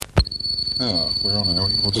Oh, we're on, are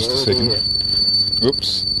we? Well, just a second.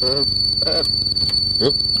 Oops.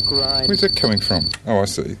 Oop. Grind. Where's that coming from? Oh, I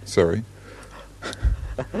see. Sorry.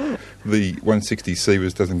 The 160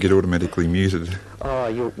 doesn't get automatically muted. Oh,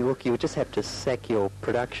 you'll just have to sack your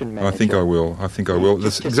production manager. I think I will.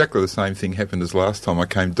 This exactly the same thing happened as last time. I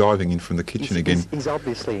came diving in from the kitchen again. He's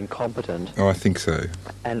obviously incompetent. Oh, I think so.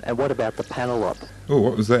 And what about the panel op? Oh,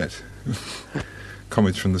 what was that?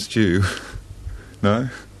 Comments from the stew. No?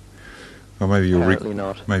 Or maybe your Apparently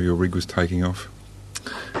not. Maybe your rig was taking off.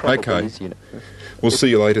 Probably Okay. is, you know. We'll see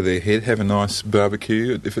you later there, Head. Have a nice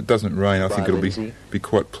barbecue. If it doesn't rain, I think it'll Lindsay. be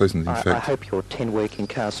quite pleasant, in I fact. hope your 10-week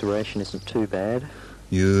incarceration isn't too bad.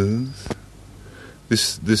 Yes.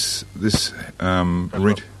 This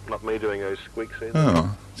Not me doing those squeaks either.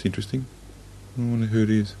 Oh, it's interesting. I wonder who it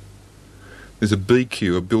is. There's a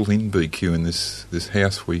BQ, a built-in BQ in this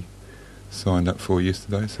house we signed up for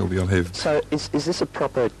yesterday, so I'll have... So is this a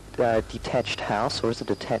proper detached house, or is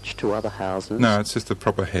it attached to other houses? No, it's just a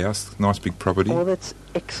proper house, nice big property. Oh, that's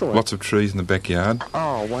excellent. Lots of trees in the backyard.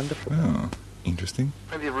 Oh, wonderful. Oh, interesting.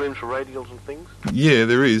 Plenty of rooms for radials and things. Yeah,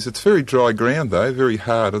 there is. It's very dry ground, though, very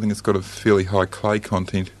hard. I think it's got a fairly high clay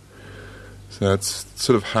content. So it's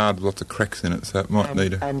sort of hard, lots of cracks in it, so it might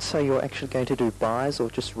need a... And so you're actually going to do buys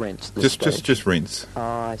or just rents this Just rents. Oh,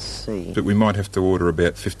 I see. But we might have to order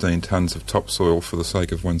about 15 tonnes of topsoil for the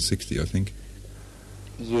sake of 160, I think.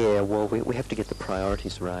 Yeah, well, we have to get the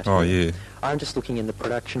priorities right. Oh, yeah. I'm just looking in the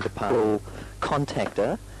production department.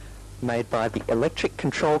 Contactor made by the Electric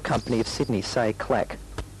Control Company of Sydney, say clack.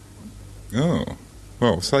 Oh,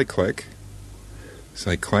 well, say clack.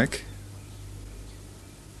 Say clack.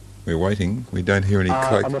 We're waiting. We don't hear any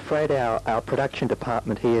clack. I'm afraid our production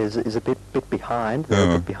department here is a bit behind.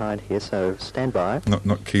 They're a bit behind here, so stand by.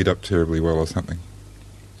 Not queued up terribly well or something.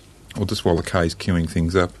 Or just while the K's queuing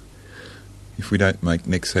things up. If we don't make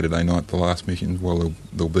next Saturday night the last mission, well,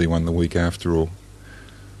 there'll be one the week after, or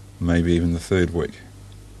maybe even the third week.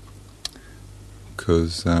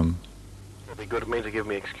 Because, It'd be good. It means to give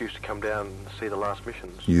me an excuse to come down and see the last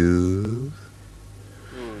missions. yeah.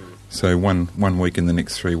 So one week in the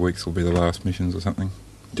next 3 weeks will be the last missions or something.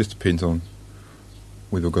 Just depends on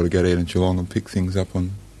whether we've got to go down to Geelong and pick things up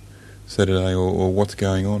on Saturday or what's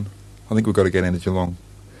going on. I think we've got to go down to Geelong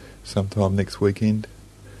sometime next weekend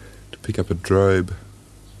to pick up a drobe.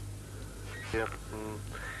 Yep.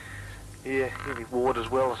 Yeah, maybe Ward as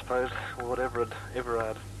well, I suppose. Ward Everard.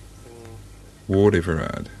 Ward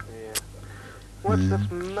Everard. Yeah.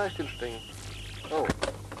 That's most interesting. Oh.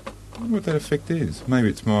 I wonder what that effect is. Maybe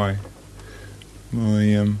it's my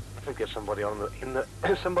I think there's somebody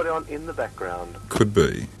on in the background. could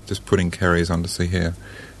be just putting carriers on to see how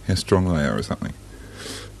strong they are or something.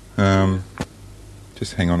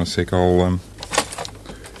 Just hang on a sec. I'll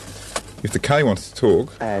if the K wants to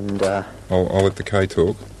talk, And I'll let the K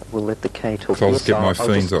talk. we'll let the K talk. So I'll just get my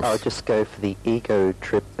fiends off. I'll just go for the ego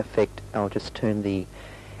trip effect. I'll just turn the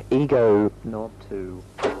ego knob to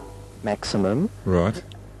maximum. Right.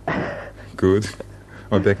 Good.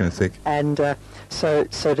 I'll be back in a sec. And so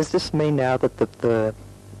does this mean now that the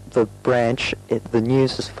branch, the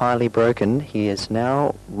news is finally broken? He is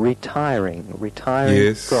now retiring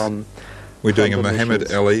Yes. from. We're doing a from the Muhammad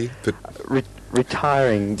missions. Ali, but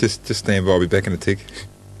Retiring. just stand by. I'll be back in a tick.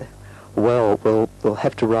 Well, we'll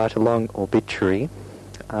have to write a long obituary.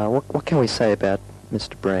 What can we say about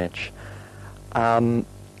Mr. Branch?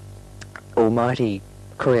 Almighty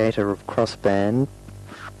creator of crossband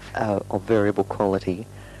of variable quality.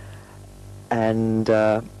 And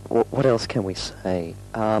what else can we say?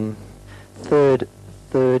 Third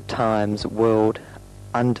times world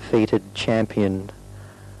undefeated champion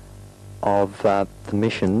of the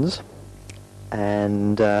missions.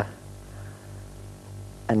 And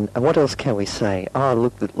what else can we say? Oh,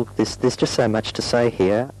 look! There's just so much to say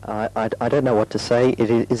here. I don't know what to say.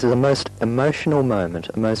 It is the most emotional moment,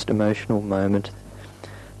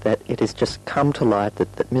 that it has just come to light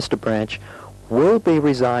that Mr. Branch will be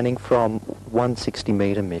resigning from 160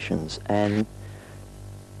 metre missions, and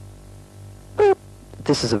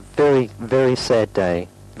this is a very, very sad day.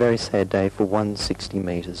 Very sad day for 160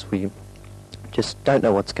 metres. We just don't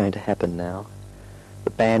know what's going to happen now.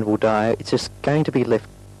 The band will die. It's just going to be left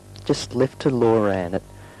to Loran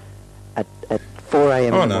at 4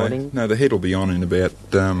 a.m. in the morning. No, the head will be on in about.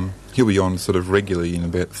 He'll be on sort of regularly in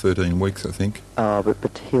about 13 weeks, I think. Oh,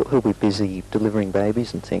 but he'll be busy delivering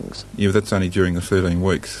babies and things. Yeah, but that's only during the 13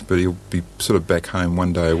 weeks. But he'll be sort of back home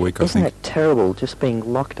one day a week, I Isn't think. it terrible, just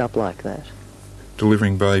being locked up like that?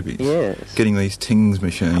 Delivering babies. Yes. Getting these Tings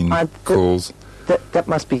machine calls. That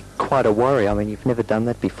must be quite a worry. I mean, you've never done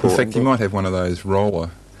that before. In fact, you might have one of those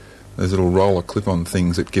roller those little roller clip-on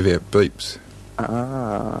things that give out beeps.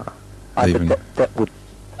 Ah. Even-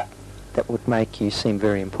 That would make you seem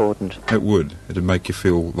very important. It would. It'd make you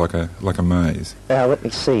feel like a maze. Now, let me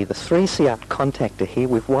see. The 3CR contactor here,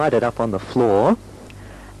 we've wired it up on the floor,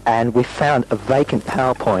 and we've found a vacant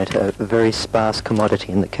power point, a very sparse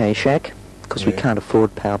commodity in the K-Shack, because we Yeah. can't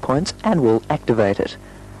afford power points, and we'll activate it.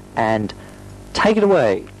 And take it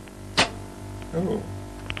away. Oh.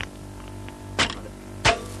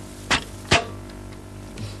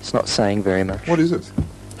 It's not saying very much. What is it?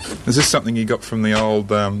 Is this something you got from the old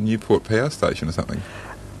Newport power station or something?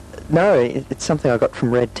 No, it's something I got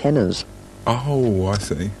from Red Tenors. Oh, I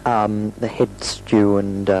see. The head stew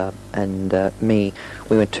and me,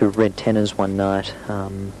 we went to Red Tenors one night,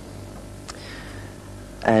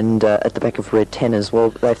 and at the back of Red Tenors, well,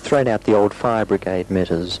 they've thrown out the old fire brigade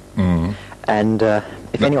meters, and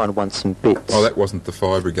if anyone wants some bits... Oh, that wasn't the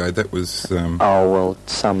fire brigade, that was... Oh, well,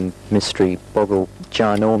 some mystery boggle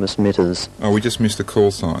ginormous mitters. Oh, we just missed a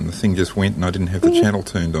call sign. The thing just went and I didn't have the channel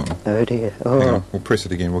turned on. Oh dear. Hang Oh. on, we'll press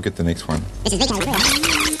it again, we'll get the next one.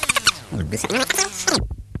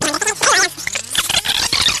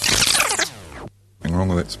 Nothing wrong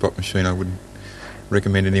with that spot machine. I wouldn't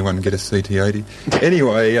recommend anyone get a CT80.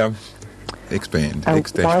 Anyway, expand. Why is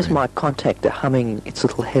X-dash my contactor humming its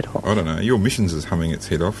little head off? I don't know. Your missions is humming its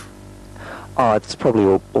head off. Oh, it's probably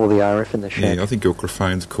all the RF in the shack. Yeah, I think your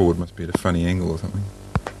graphone's cord must be at a funny angle or something.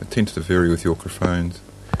 It tends to vary with your graphone's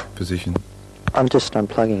position. I'm just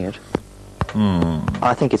unplugging it.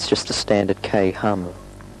 I think it's just a standard K hum.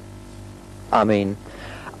 I mean,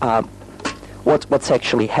 what's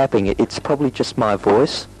actually happening? It's probably just my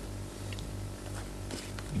voice.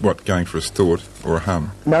 What, going for a stort or a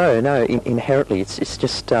hum? No, inherently, it's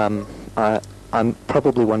just I'm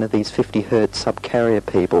probably one of these 50 hertz subcarrier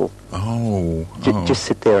people. Oh, Just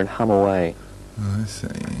sit there and hum away. I see.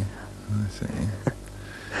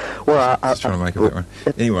 Well, Just trying to make it that one.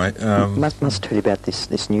 Anyway, must tell you about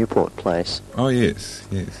this Newport place. oh yes.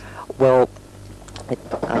 Well,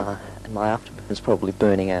 and my afterburner's probably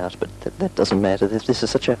burning out, but that doesn't matter. This is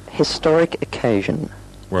such a historic occasion.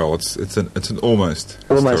 Well, it's an almost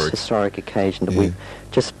Historic occasion that Yeah. we've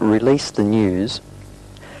just released the news.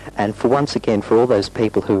 And for once again, for all those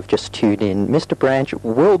people who have just tuned in, Mr. Branch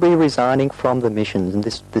will be resigning from the missions, and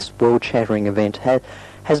this world-shattering event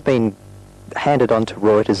has been handed on to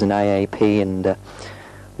Reuters and AAP, and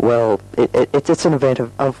well, it's an event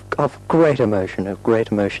of great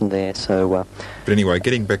emotion there. So But anyway,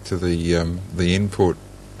 getting back to the Nport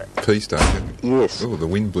P station. yes, Oh, the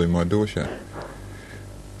wind blew my door shut.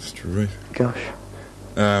 Straight. gosh,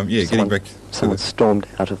 Getting back to someone the... stormed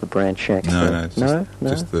out of the Branch shack. No, it's no,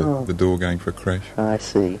 just Oh. the door going for a crash. I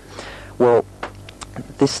see. Well,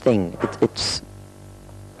 this thing, it's...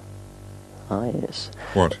 Ah, yes.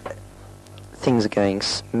 What? Things are going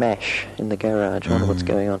smash in the garage. I wonder what's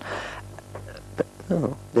going on. But,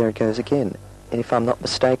 oh, there it goes again. And if I'm not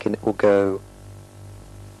mistaken, it will go...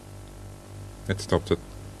 That stopped it.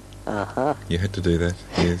 Aha. You had to do that,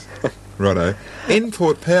 yes. Righto.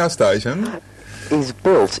 Nport Power Station. Is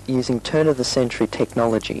built using turn-of-the-century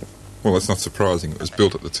technology. Well, it's not surprising. It was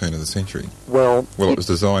built at the turn of the century. Well, Well, it was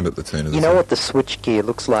designed at the turn of the you century. know what the switchgear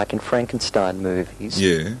looks like in Frankenstein movies?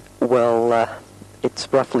 Yeah. Well,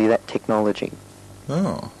 it's roughly that technology.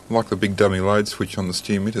 Oh, like the big dummy load switch on the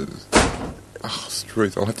stew mitters. Oh,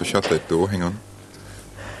 Struth, I'll have to shut that door. Hang on.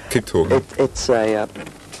 Keep talking. It's a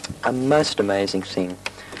most amazing thing.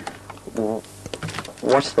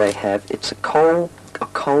 What they have, it's a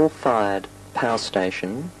coal-fired power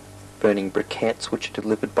station burning briquettes which are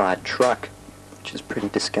delivered by a truck, which is pretty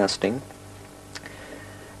disgusting.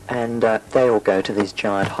 And they all go to these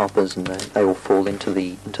giant hoppers, and they all fall into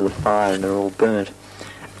the fire, and they're all burnt,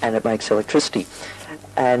 and it makes electricity.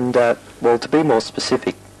 And well, to be more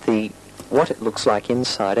specific, what it looks like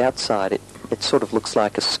outside, it sort of looks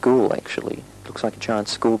like a school actually. It looks like a giant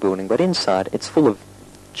school building, but inside it's full of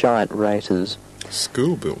giant raters.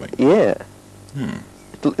 School building? Yeah. Hmm.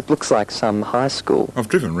 It looks like some high school. I've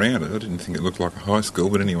driven round it. I didn't think it looked like a high school,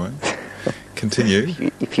 but anyway. Continue.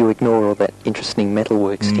 If you ignore all that interesting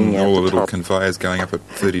metalwork sticking out all the the little top. conveyors going up at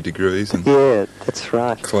 30 degrees and Yeah, that's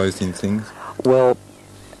right. closed-in things. Well,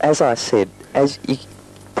 as I said,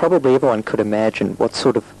 probably everyone could imagine what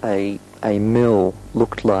sort of a mill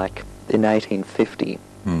looked like in 1850.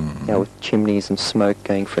 You know, with chimneys and smoke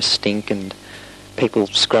going for a stink and people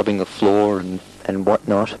scrubbing the floor and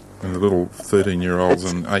whatnot. And the little 13-year-olds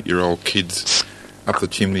and 8-year-old kids up the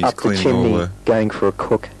chimneys Up the cleaning chimney, all the... going for a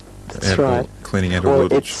cook. That's right. Cleaning out all Well,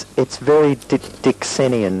 the... it's very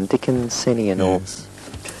Dickensian, yes.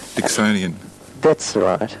 Dixonian. That's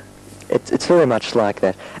right. It's very much like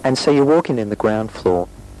that. And so you're walking in the ground floor,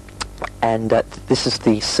 and this is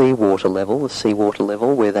the seawater level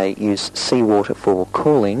where they use seawater for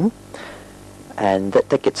cooling, and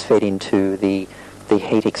that gets fed into the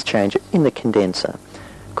heat exchanger in the condenser,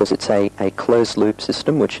 because it's a closed-loop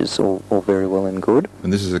system, which is all very well and good.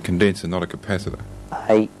 And this is a condenser, not a capacitor.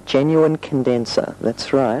 A genuine condenser,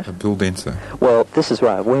 that's right. A bulldenser. Well, this is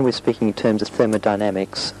right. When we're speaking in terms of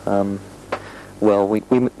thermodynamics, well,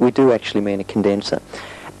 we do actually mean a condenser.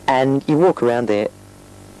 And you walk around there,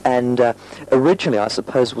 and originally, I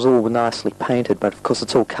suppose, it was all nicely painted, but of course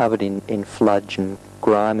it's all covered in sludge and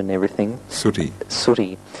grime and everything. Sooty.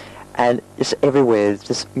 And it's everywhere,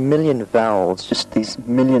 just million valves, just these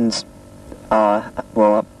millions.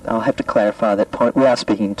 Well, I'll have to clarify that point. We are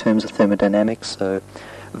speaking in terms of thermodynamics, so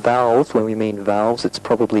valves, when we mean valves, it's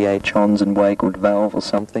probably a Johns and Wakewood valve or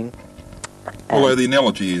something. Although the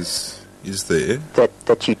analogy is there.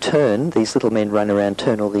 That you turn, these little men run around,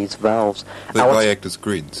 turn all these valves. They act as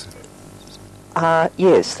grids.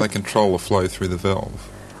 Yes. They control the flow through the valve.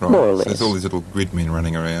 Right. More or less. So there's all these little grid men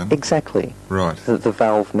running around. Exactly. Right. The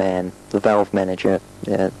valve man, the valve manager.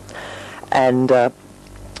 Yeah. And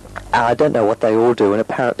I don't know what they all do, and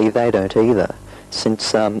apparently they don't either, since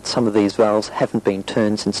some of these valves haven't been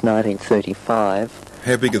turned since 1935.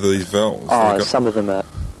 How big are these valves? Some of them are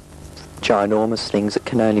ginormous things that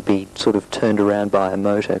can only be sort of turned around by a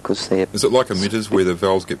motor, because they're... Is it like emitters where the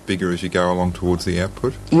valves get bigger as you go along towards the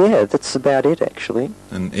output? Yeah, that's about it, actually.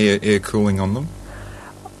 And air cooling on them?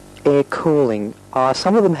 Air cooling.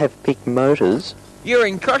 Some of them have big motors. You're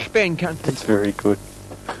in crossband country. That's very good.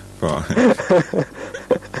 Right.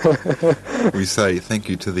 We say thank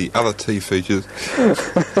you to the other T features.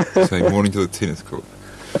 Say morning to the tennis court.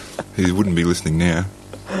 He wouldn't be listening now.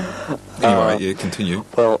 Anyway, continue.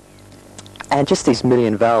 Well, and just these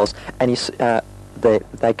million valves, and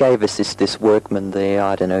they gave us this workman there,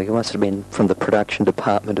 I don't know, he must have been from the production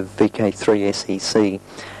department of VK3 SEC,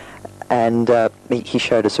 and he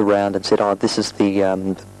showed us around and said, this is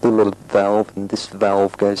the little valve, and this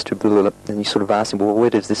valve goes to blah, and you sort of asked him, well, where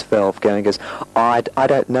does this valve go? And he goes, I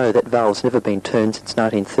don't know, that valve's never been turned since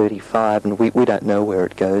 1935, and we don't know where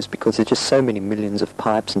it goes, because there's just so many millions of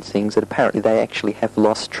pipes and things that apparently they actually have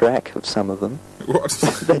lost track of some of them. What?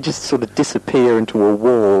 They just sort of disappear into a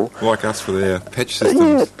wall. Like us with our patch systems.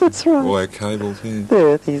 Yeah, that's right. All our cables, yeah.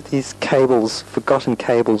 Yeah, these cables, forgotten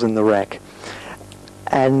cables in the rack.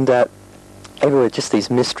 And everywhere, just these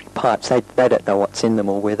mystery pipes. They don't know what's in them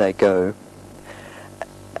or where they go.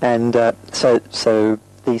 And so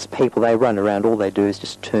these people, they run around, all they do is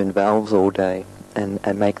just turn valves all day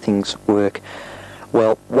and make things work.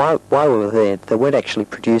 Well, while we were there, they weren't actually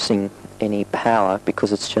producing any power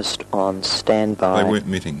because it's just on standby. They weren't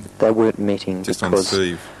emitting. Just on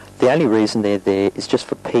sieve. The only reason they're there is just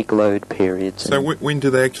for peak load periods. So when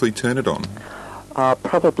do they actually turn it on?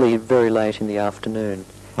 Probably very late in the afternoon.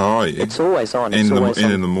 Oh, yeah. It's always on. And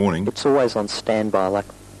in the morning. It's always on standby.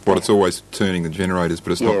 It's always turning the generators,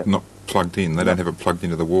 but it's not plugged in. They don't have it plugged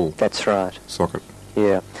into the wall. That's right. Socket.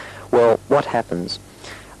 Yeah. Well, what happens?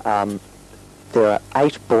 There are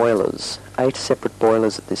 8 separate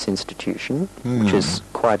boilers at this institution, which is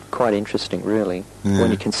quite interesting, really. Yeah.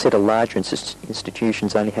 When you consider larger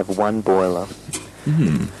institutions only have 1 boiler.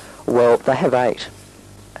 Well, they have 8,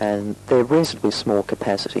 and they're reasonably small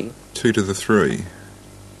capacity. 2 to the 3.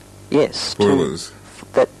 Yes. Boilers.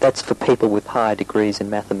 That's for people with higher degrees in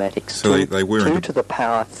mathematics. So they were 2 to the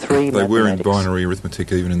power 3 They mathematics. were in binary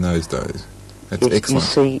arithmetic even in those days. That's yes, excellent. You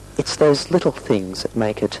see, it's those little things that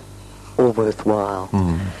make it all worthwhile.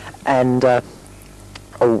 And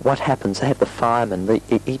what happens? They have the fireman.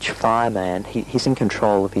 Each fireman, he's in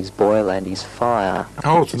control of his boiler and his fire.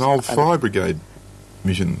 Oh, it's an old fire brigade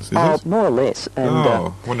missions, is it? More or less. And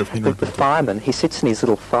I wonder if Henry the fireman, he sits in his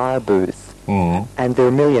little fire booth, and there are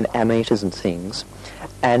a million ammeters and things.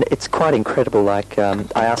 And it's quite incredible, I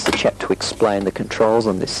asked the chap to explain the controls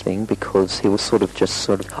on this thing, because he was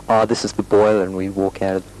this is the boiler, and we walk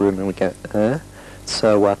out of the room and we go,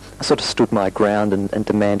 So I sort of stood my ground and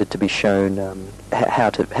demanded to be shown how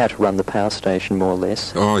to run the power station, more or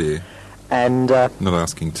less. Oh, yeah. And not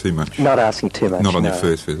asking too much. Not asking too much. Not on your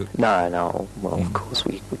first visit. No. Well, of course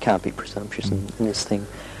we can't be presumptuous in this thing.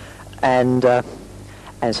 And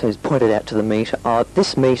so he's pointed out to the meter.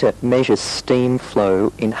 This meter measures steam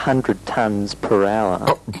flow in 100 tons per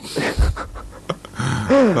hour.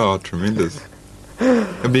 Oh, tremendous!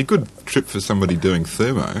 It'd be a good trip for somebody doing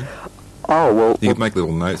thermo. Oh, well... You could make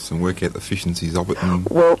little notes and work out the efficiencies of it.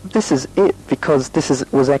 Well, this is it, because this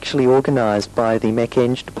was actually organised by the Mech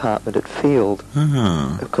Eng department at Field.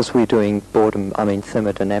 Because we're doing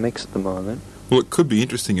thermodynamics at the moment. Well, it could be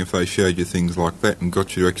interesting if they showed you things like that and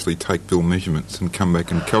got you to actually take bill measurements and come back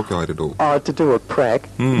and calculate it all. Oh, to do a prac.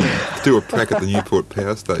 Do a prac at the Newport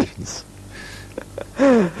power stations.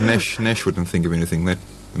 Nash wouldn't think of anything that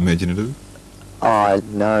imaginative. Oh,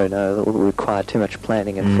 no, that would require too much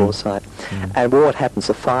planning and foresight. And what happens,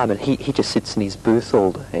 the fireman, he just sits in his booth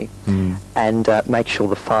all day and makes sure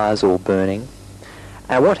the fire's all burning.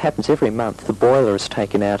 And what happens every month, the boiler is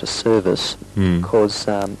taken out of service because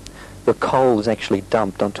the coal is actually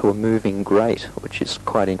dumped onto a moving grate, which is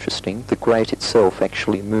quite interesting. The grate itself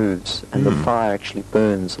actually moves, and the fire actually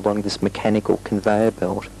burns along this mechanical conveyor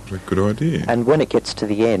belt. What a good idea. And when it gets to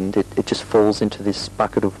the end, it just falls into this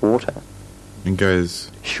bucket of water. And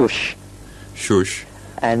goes... Shush.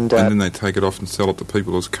 And then they take it off and sell it to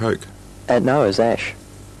people as coke. No, as ash.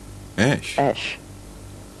 Ash? Ash.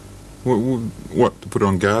 What, to put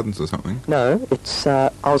on gardens or something? No, it's...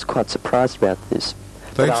 I was quite surprised about this.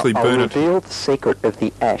 They actually burn it... I'll reveal the secret of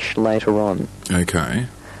the ash later on. Okay.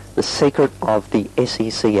 The secret of the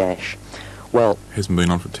SEC ash. Well... Hasn't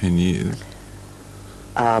been on for 10 years.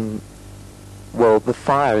 Well, the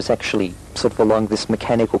fire is actually sort of along this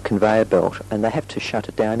mechanical conveyor belt, and they have to shut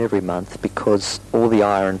it down every month because all the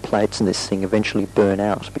iron plates in this thing eventually burn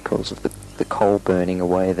out because of the coal burning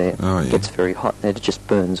away there. Oh, yeah. It gets very hot and it just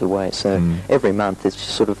burns away. So every month there's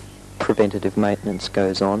just sort of preventative maintenance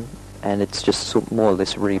goes on, and it's just sort of more or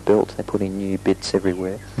less rebuilt. They put in new bits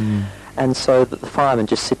everywhere. And so the fireman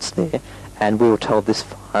just sits there, and we were told this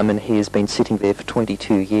fireman, he has been sitting there for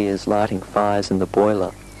 22 years lighting fires in the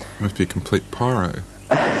boiler. Must be a complete pyro.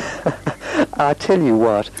 I tell you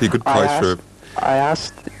what, It'd be a good place for I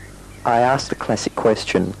asked a classic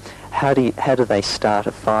question. How do they start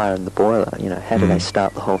a fire in the boiler? You know, how do they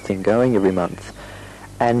start the whole thing going every month?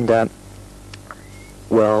 And,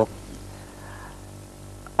 well,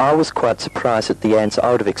 I was quite surprised at the answer.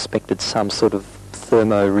 I would have expected some sort of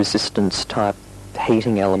thermo-resistance type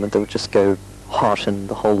heating element that would just go hot and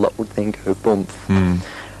the whole lot would then go boom.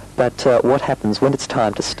 But what happens when it's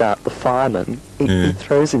time to start the fireman, he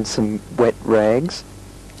throws in some wet rags.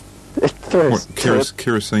 It throws... What,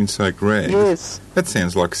 kerosene-soaked rags? Yes. That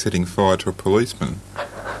sounds like setting fire to a policeman.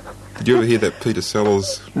 Did you ever hear that Peter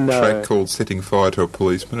Sellers track called Setting Fire to a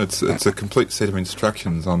Policeman? It's a complete set of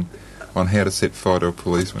instructions on how to set fire to a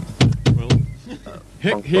policeman.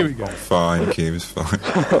 Well, here we go. Fine, Kim's fine.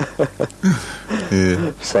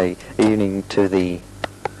 Yeah. Say, evening to the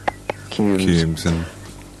Cumes and...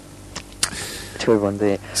 to everyone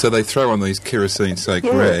there. So they throw on these kerosene-soaked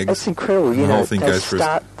rags. That's incredible. You the know, whole thing goes through.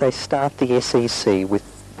 They start the SEC with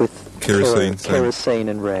kerosene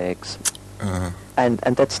and rags, and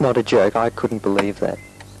that's not a joke. I couldn't believe that.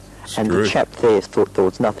 And the chap there thought there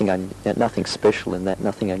was nothing special in that,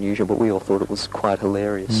 nothing unusual. But we all thought it was quite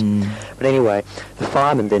hilarious. But anyway, the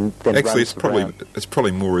fireman then actually runs it's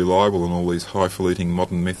probably more reliable than all these highfalutin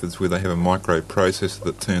modern methods where they have a microprocessor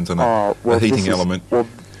that turns on a heating element. Well,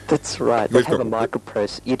 that's right. They have a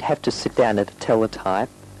microprocessor. You'd have to sit down at a teletype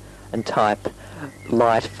and type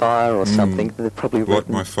light fire or something. They're probably light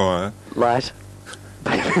my fire. Light.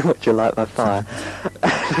 Would you light my fire?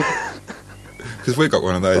 Because we've got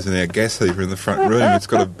one of those in our gas heater in the front room. It's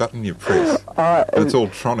got a button you press. And it's all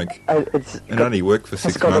tronic. It only worked for 6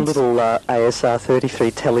 months. It's got a little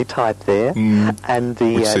ASR33 teletype there. And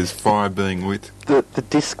which says fire being lit. The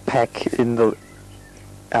disc pack in the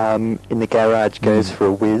garage goes for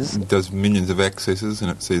a whiz. It does millions of accesses, and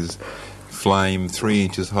it says flame 3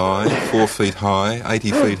 inches high, 4 feet high,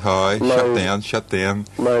 80 feet high, shut down.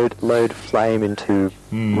 Load flame into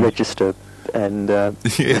register and...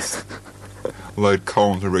 yes. Load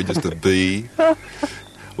coal into register B.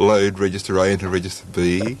 Load register A into register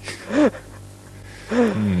B.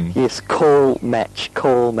 Yes, call match.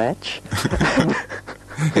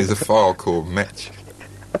 There's a file called match.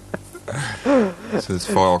 So this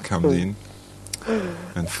file comes in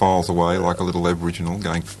and files away like a little Aboriginal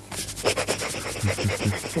going...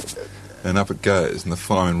 and up it goes, and the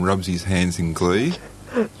fireman rubs his hands in glee.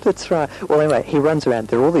 That's right. Well, anyway, he runs around.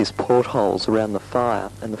 There are all these portholes around the fire,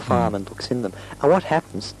 and the fireman looks in them. And what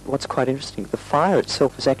happens, what's quite interesting, the fire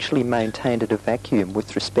itself is actually maintained at a vacuum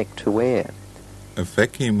with respect to air. A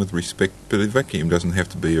vacuum with respect... But a vacuum doesn't have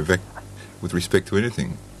to be with respect to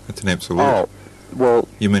anything. That's an absolute. Oh, well...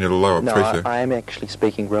 You mean at a lower pressure? No, I am actually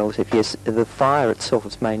speaking relative. Yes, the fire itself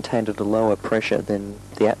is maintained at a lower pressure than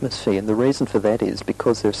the atmosphere, and the reason for that is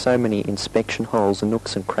because there are so many inspection holes and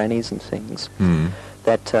nooks and crannies and things...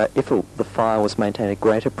 that if the fire was maintained at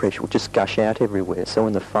greater pressure, it would just gush out everywhere. So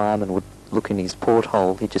when the fireman would look in his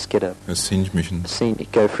porthole, he'd just get a singe mission.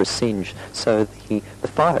 He'd go for a singe. So the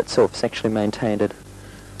fire itself is actually maintained at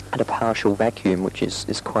and a partial vacuum, which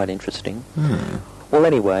is quite interesting. Hmm. Well,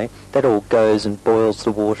 anyway, that all goes and boils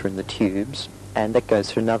the water in the tubes, and that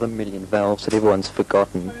goes through another million valves that everyone's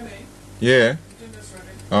forgotten. Yeah.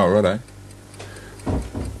 Oh, righto. I'll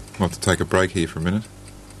have to take a break here for a minute.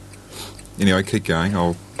 Anyway, keep going.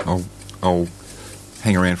 I'll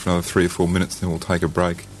hang around for another 3 or 4 minutes, then we'll take a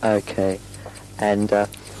break. Okay. And,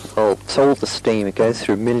 so all the steam, it goes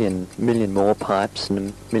through a million more pipes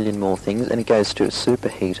and a million more things, and it goes to a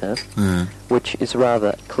superheater, which is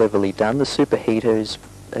rather cleverly done. The superheater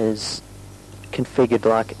is configured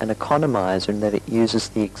like an economizer in that it uses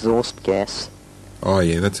the exhaust gas. Oh,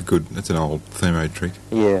 yeah, that's an old thermo trick.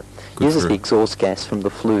 Yeah. Good Uses for the it. exhaust gas from the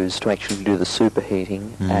flues to actually do the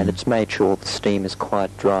superheating, and it's made sure the steam is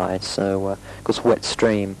quite dry. So, because wet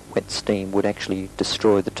steam would actually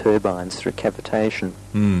destroy the turbines through cavitation.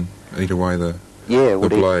 Eat away the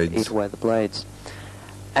Would blades. eat away the blades.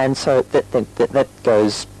 And so that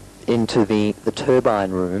goes into the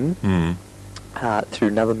turbine room through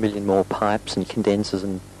another million more pipes and condensers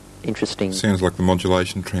and interesting. Sounds like the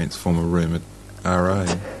modulation transformer room at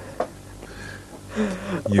RA.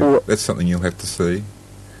 That's something you'll have to see.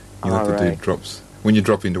 You'll have to do drops. When you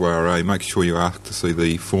drop into RA, make sure you ask to see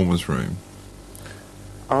the formers room.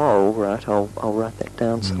 Oh, right. I'll write that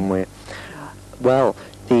down somewhere. Well,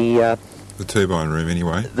 the turbine room,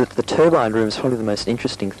 anyway. The turbine room is probably the most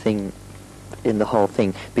interesting thing in the whole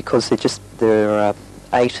thing, because there are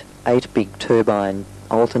eight big turbine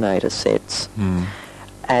alternator sets,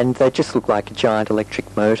 and they just look like a giant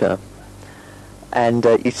electric motor. And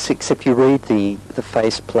except you read the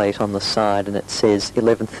faceplate on the side, and it says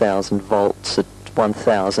 11,000 volts at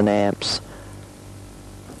 1,000 amps.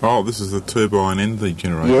 Oh, this is the turbine and the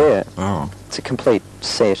generator. Yeah. Oh. It's a complete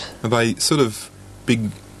set. Are they sort of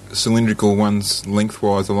big cylindrical ones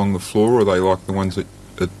lengthwise along the floor, or are they like the ones at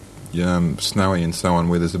Snowy and so on,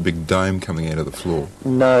 where there's a big dome coming out of the floor?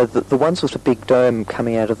 No, the ones with a big dome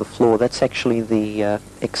coming out of the floor, that's actually the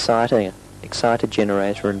exciter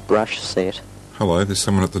generator and brush set. Hello, there's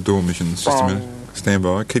someone at the door, Missions. Just a minute. Stand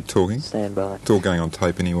by. Keep talking. Stand by. It's all going on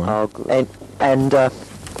tape anyway. Oh, good. And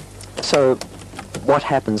so what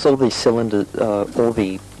happens, all these cylinders, all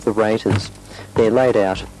the raters, they're laid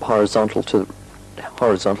out horizontal to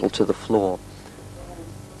the floor.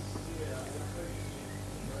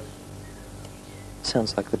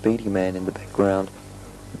 Sounds like the Beatty Man in the background.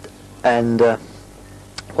 And,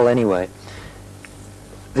 well, anyway,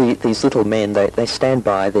 these little men, they stand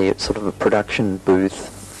by their sort of a production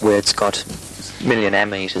booth where it's got million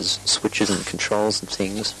ammeters, switches and controls and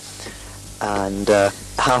things, and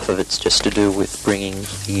half of it's just to do with bringing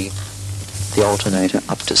the alternator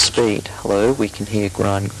up to speed. Hello, we can hear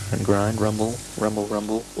grind, rumble, rumble,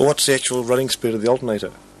 rumble. Well, what's the actual running speed of the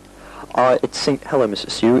alternator? Hello, Mr.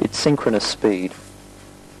 Sue, it's synchronous speed.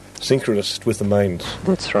 Synchronous with the mains.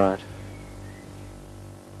 That's right.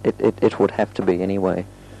 It would have to be anyway.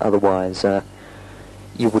 Otherwise,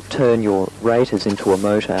 you would turn your raters into a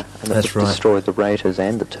motor, and that would destroy the raters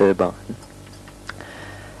and the turbine.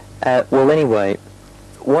 Well, anyway,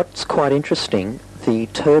 what's quite interesting, the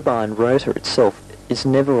turbine rotor itself is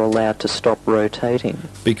never allowed to stop rotating.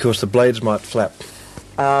 Because the blades might flap.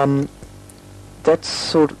 That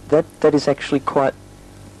is actually quite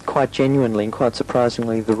genuinely and quite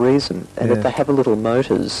surprisingly the reason, and that they have a little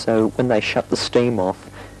motors, so when they shut the steam off,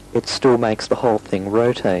 it still makes the whole thing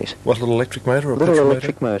rotate. What, a little electric motor or a little petrol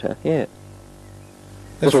electric motor? Yeah.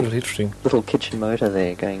 That's really interesting. Little kitchen motor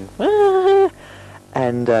there going,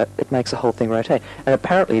 and it makes the whole thing rotate. And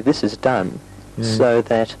apparently this is done so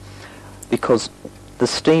that, because the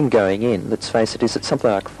steam going in, let's face it, is at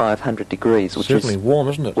something like 500 degrees, which certainly is warm,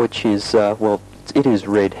 isn't it? Which is it is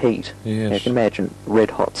red heat. Yes. You can imagine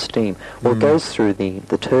red hot steam. Well, it goes through the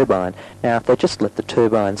turbine. Now, if they just let the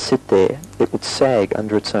turbine sit there, it would sag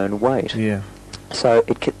under its own weight. Yeah. So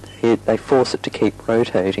they force it to keep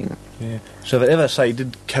rotating. Yeah. So if they ever say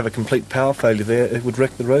did have a complete power failure there, it would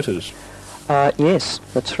wreck the rotors. Yes,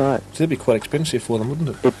 that's right. So that'd be quite expensive for them, wouldn't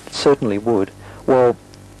it? It certainly would. Well,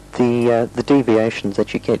 the deviations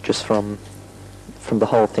that you get just from the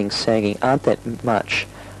whole thing sagging aren't that much.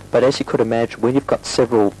 But as you could imagine, when you've got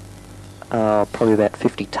several, probably about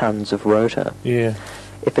 50 tons of rotor,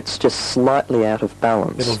 if it's just slightly out of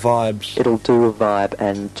balance, it'll do a vibe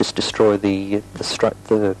and just destroy the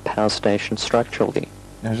power station structurally.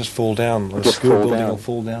 And just fall down. The just school fall building down. will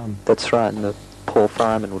fall down. That's right, and the poor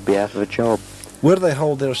fireman would be out of a job. Where do they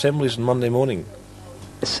hold their assemblies on Monday morning?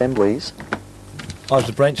 Assemblies? Oh, it's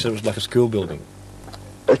the branch that was like a school building.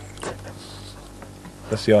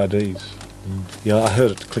 That's the IDs. Yeah, I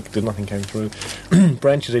heard it clicked, nothing came through.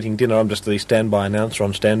 Branch is eating dinner. I'm just the standby announcer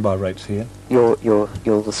on standby rates here. You're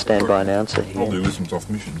the standby announcer here. I'll do listens off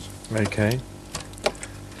missions. Okay.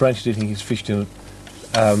 Branch is eating his fish dinner.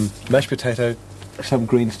 Mashed potato, some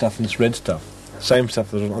green stuff and this red stuff. Same stuff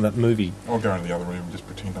that was on that movie. I'll go into the other room and just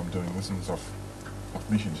pretend I'm doing listens off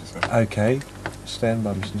missions, you see. Okay.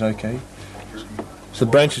 Standby missions, okay. So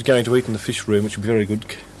Branch is going to eat in the fish room, which will be very good.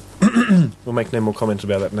 We'll make no more comments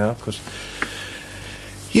about that now, because...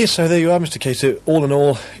 Yes, so there you are, Mr. K. So all in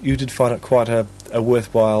all, you did find it quite a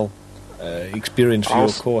worthwhile experience for you,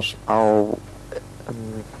 of course.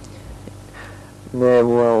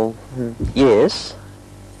 Yes.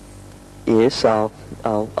 Yes, I'll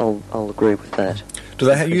agree with that. Do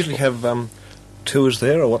they usually have tours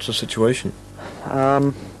there, or what's the situation?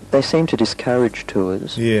 They seem to discourage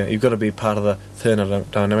tours. Yeah, you've got to be part of the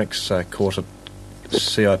thermodynamics course at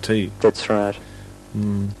CIT. That's right.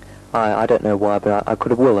 I don't know why, but I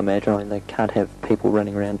could well imagine. I mean, they can't have people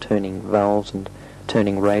running around turning valves and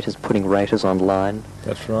turning raters, putting raters online.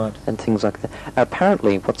 That's right. And things like that.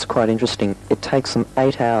 Apparently, what's quite interesting, it takes them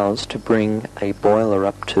 8 hours to bring a boiler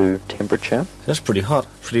up to temperature. That's pretty hot.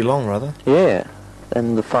 Pretty long, rather. Yeah.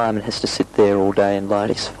 And the fireman has to sit there all day and light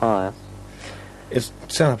his fire. It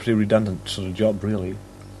sounds like a pretty redundant sort of job, really.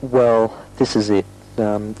 Well, this is it.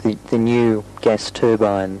 The new gas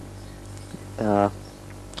turbine at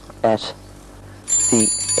the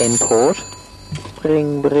end port.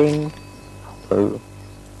 Bring, bring. Hello.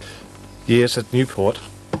 Yes, at Newport,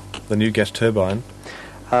 the new gas turbine.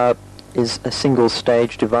 Is a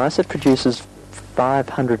single-stage device. It produces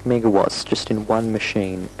 500 megawatts just in one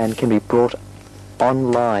machine and can be brought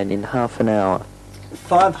online in half an hour.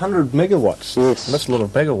 500 megawatts? Yes. That's a lot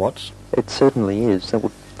of megawatts. It certainly is.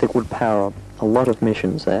 That would power a lot of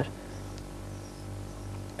missions, that.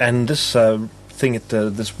 And this thing at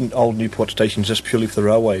this old Newport station is just purely for the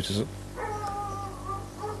railways, is it?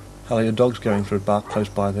 Hello, your dog's going for a bark close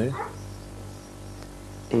by there.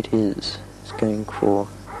 It is. It's going for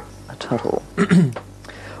a tuttle.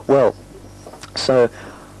 Well, so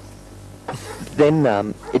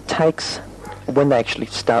then it takes, when they actually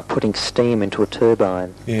start putting steam into a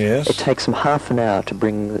turbine, yes, it takes them half an hour to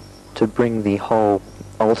bring the whole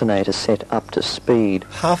alternator set up to speed.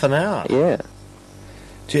 Half an hour? Yeah.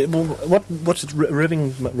 Well, what's its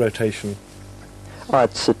revving rotation? Oh,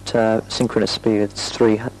 it's at synchronous speed. It's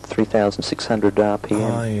 3,600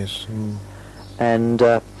 RPM. Ah, yes. And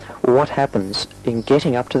what happens in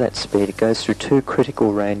getting up to that speed, it goes through two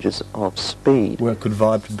critical ranges of speed. Where it could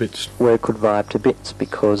vibe to bits. Where it could vibe to bits,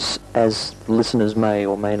 because as listeners may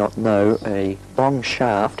or may not know, a long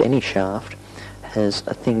shaft, any shaft, has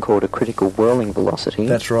a thing called a critical whirling velocity.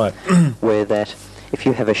 That's right. Where that, if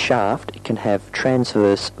you have a shaft, it can have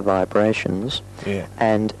transverse vibrations. Yeah.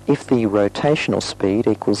 And if the rotational speed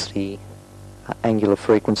equals the angular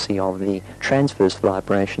frequency of the transverse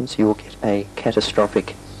vibrations, you will get a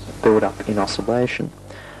catastrophic build-up in oscillation.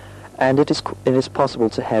 And it is possible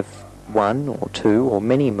to have one or two or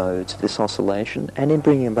many modes of this oscillation, and in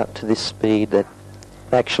bringing them up to this speed, that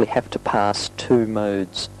they actually have to pass two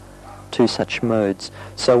such modes.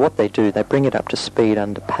 So what they do, they bring it up to speed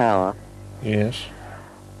under power. Yes.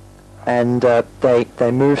 And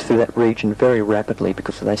they move through that region very rapidly,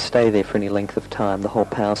 because if they stay there for any length of time, the whole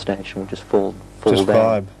power station will just fall just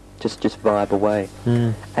down. Vibe. Just vibe away.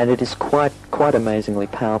 Mm. And it is quite amazingly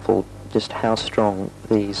powerful, just how strong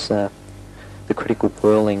these the critical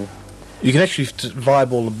whirling. You can actually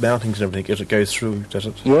vibe all the mountings and everything as it goes through, does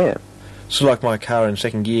it? Yeah. So like my car in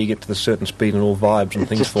second gear, you get to the certain speed and all vibes and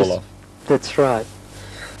things fall off. That's right.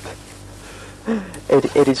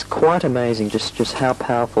 It is quite amazing just how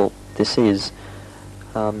powerful this is.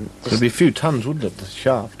 It'd be a few tons, wouldn't it, the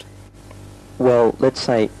shaft? Well, let's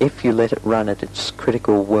say if you let it run at its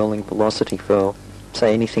critical whirling velocity for,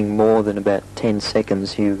 say, anything more than about 10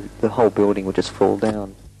 seconds, the whole building would just fall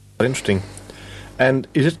down. Interesting. And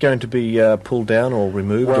is it going to be pulled down or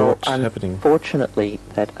removed, or what's happening? Unfortunately,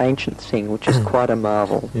 that ancient thing, which is quite a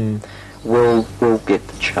marvel, will get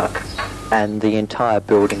the chuck, and the entire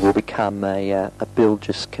building will become a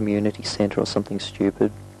Bilges community centre or something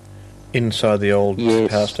stupid. Inside the old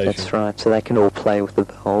power station? Yes, that's right. So they can all play with the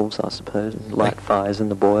valves, I suppose, and light fires in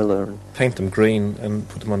the boiler. And paint them green and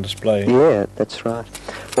put them on display. Yeah, that's right.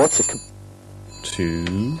 What's a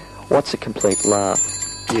complete laugh?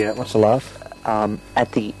 Yeah, what's a laugh?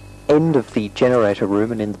 At the end of the generator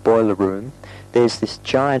room and in the boiler room, there's this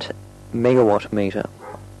giant megawatt meter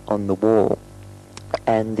on the wall,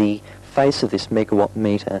 and the face of this megawatt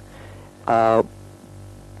meter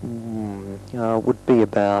would be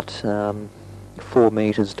about 4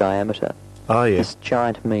 metres diameter. Oh, yeah. This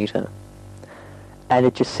giant meter. And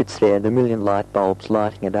it just sits there, and a million light bulbs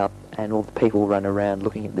lighting it up, and all the people run around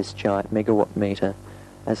looking at this giant megawatt meter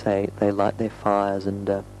as they light their fires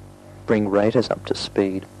and bring raters up to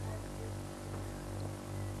speed.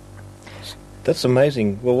 That's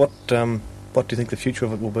amazing. Well, what do you think the future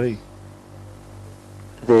of it will be?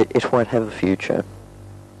 It won't have a future.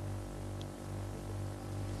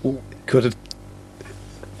 Could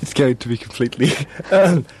it's going to be completely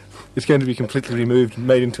it's going to be completely removed and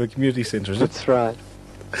made into a community centre, is it? That's right.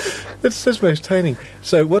 That's most entertaining.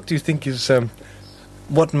 So what do you think is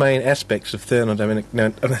what main aspects of thermodynamic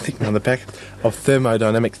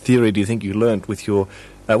theory do you think you learnt with your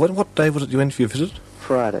what day was it you went for your visit?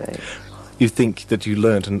 Friday. You think that you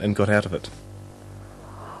learnt and got out of it?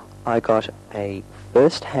 I got a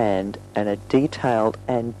first-hand and a detailed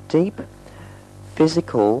and deep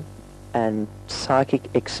physical and psychic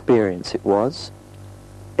experience. It was,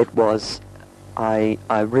 I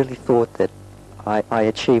really thought that I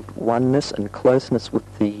achieved oneness and closeness with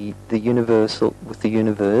the universe,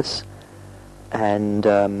 and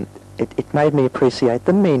it made me appreciate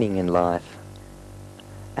the meaning in life.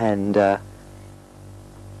 And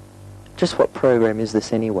just what program is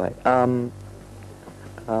this anyway?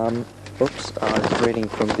 Oops, I was reading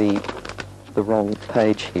from the wrong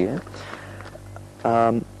page here.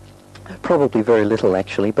 Probably very little,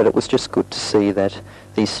 actually, but it was just good to see that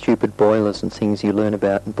these stupid boilers and things you learn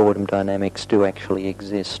about in boredom dynamics do actually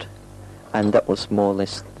exist. And that was more or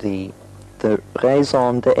less the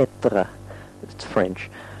raison d'être, it's French,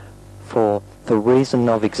 for the reason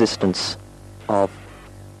of existence of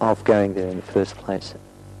going there in the first place.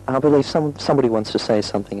 I believe somebody wants to say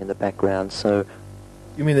something in the background, so...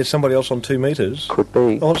 You mean there's somebody else on 2 metres? Could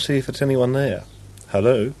be. Oh, let's see if it's anyone there.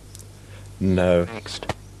 Hello? No.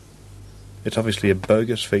 Next. It's obviously a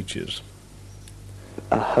bogus features.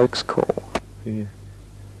 A hoax call. Yeah.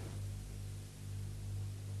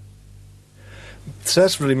 So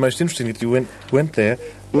that's really most interesting that you went there.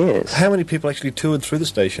 Yes. How many people actually toured through the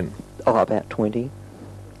station? Oh, about 20.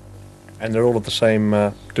 And they're all of the same,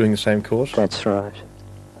 doing the same course? That's right.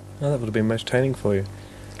 Oh, that would have been most entertaining for you.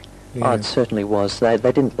 Yeah. Oh, it certainly was. They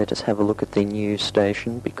didn't let us have a look at the new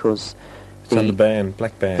station because... It's under ban,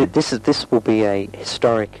 black ban. This will be a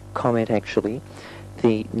historic comment, actually.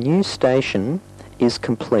 The new station is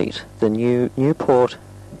complete. The new Newport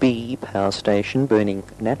B power station, burning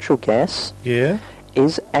natural gas,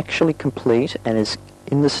 is actually complete and is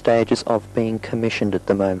in the stages of being commissioned at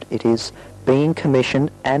the moment. It is being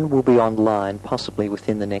commissioned and will be online possibly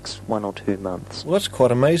within the next 1 or 2 months. Well, that's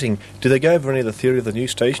quite amazing. Did they go over any of the theory of the new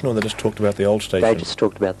station, or they just talked about the old station? They just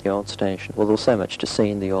talked about the old station. Well, there was so much to see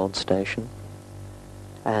in the old station.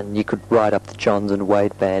 And you could ride up the Johns and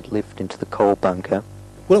Wade Bad lift into the coal bunker.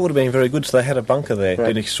 Well, it would have been very good, so they had a bunker there, right.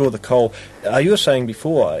 And you saw the coal. You were saying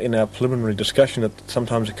before, in our preliminary discussion, that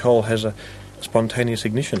sometimes a coal has a spontaneous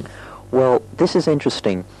ignition. Well, this is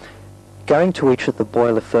interesting. Going to each of the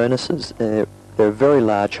boiler furnaces, there are very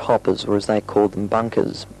large hoppers, or as they call them,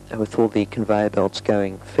 bunkers, with all the conveyor belts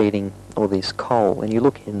going, feeding all this coal. And you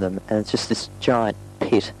look in them, and it's just this giant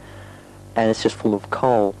pit, and it's just full of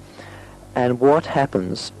coal. And what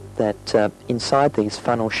happens that inside these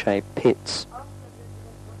funnel-shaped pits,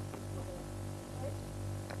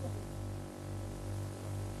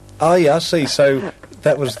 oh yeah, I see. So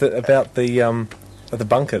that was about the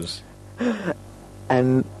bunkers.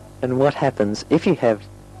 And what happens if you have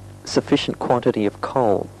sufficient quantity of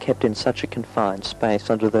coal kept in such a confined space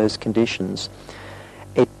under those conditions?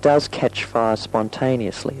 It does catch fire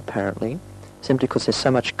spontaneously, apparently, simply because there's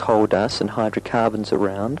so much coal dust and hydrocarbons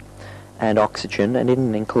around, and oxygen, and in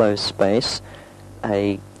an enclosed space,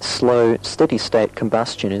 a slow, steady-state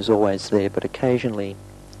combustion is always there, but occasionally...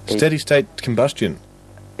 Steady-state combustion?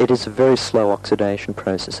 It is a very slow oxidation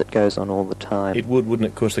process that goes on all the time. It would, wouldn't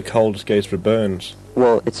it? Because the coal just goes for burns.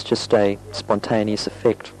 Well, it's just a spontaneous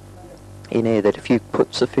effect in air that if you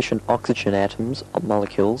put sufficient oxygen atoms, or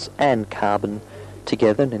molecules, and carbon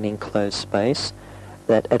together in an enclosed space,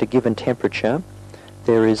 that at a given temperature,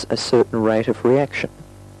 there is a certain rate of reaction.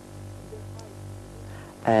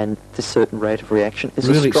 And this certain rate of reaction is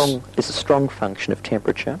really a strong function of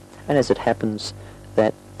temperature, and as it happens,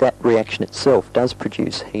 that reaction itself does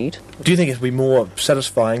produce heat. Do you think it would be more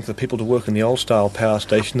satisfying for people to work in the old-style power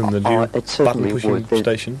station than the new button-pushing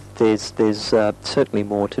station? There's certainly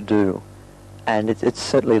more to do, and it's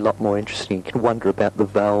certainly a lot more interesting. You can wonder about the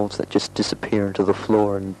valves that just disappear into the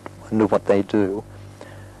floor and wonder what they do.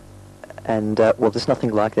 And, well, there's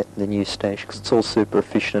nothing like that in the new station, because it's all super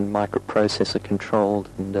efficient and microprocessor controlled,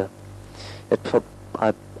 and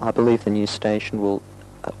I believe the new station will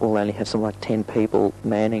only have something like 10 people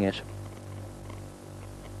manning it.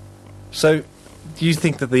 So, do you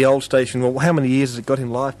think that the old station, well, how many years has it got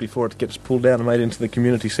in life before it gets pulled down and made into the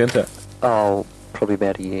community centre? Oh, probably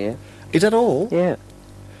about a year. Is that all? Yeah.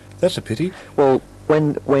 That's a pity. Well,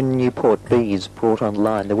 when Newport B is brought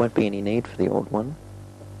online, there won't be any need for the old one.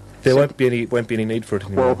 There won't be any need for it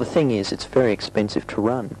anymore. Well, the thing is, it's very expensive to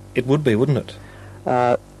run. It would be, wouldn't it?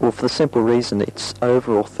 Well, for the simple reason, its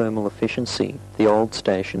overall thermal efficiency, the old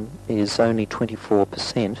station, is only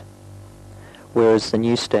 24%, whereas the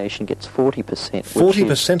new station gets 40%.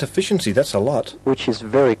 40% efficiency, that's a lot. Which is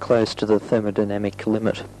very close to the thermodynamic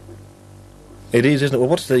limit. It is, isn't it? Well,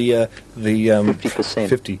 what's the 50%.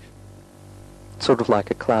 50. Sort of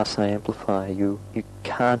like a Class A amplifier. You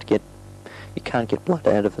can't get blood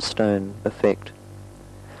out of a stone effect.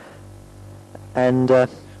 And well,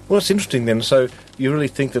 it's interesting then. So you really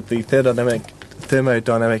think that the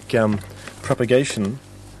thermodynamic propagation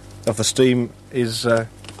of the steam is up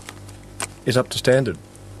to standard?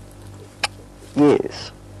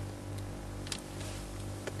 Yes.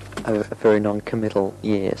 A very non-committal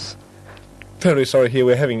yes. Very sorry here,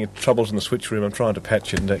 we're having troubles in the switch room. I'm trying to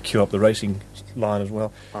patch and queue up the racing line as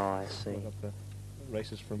well. Oh, I see. The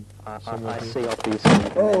races from I somewhere here. see,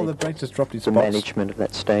 obviously. Oh, the brake just dropped its The box. management of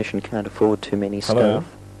that station can't afford too many Hello.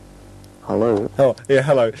 staff. Hello. Oh, yeah,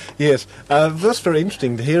 hello. Yes, that's very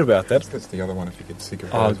interesting to hear about that. That's the other one if you get sick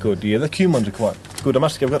of Oh, those. good, yeah. The Cume ones are quite good.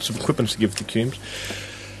 I've got some equipment to give to Cumes.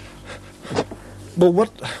 Well,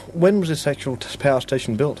 when was this actual power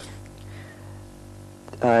station built?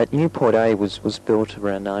 Newport A was built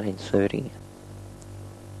around 1930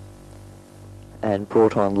 and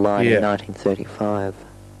brought online Yeah. in 1935.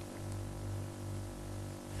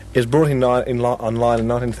 It was brought online in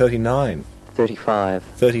 1939. 35.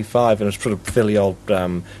 35, and it's sort of fairly old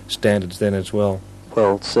standards then as well.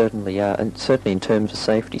 Well, certainly, and certainly in terms of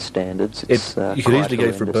safety standards, it's you could quite easily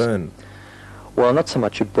go for a horrendous. burn. Well, not so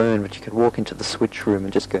much a burn, but you could walk into the switch room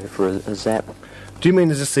and just go for a zap. Do you mean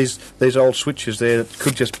there's just these old switches there that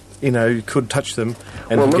could just, you could touch them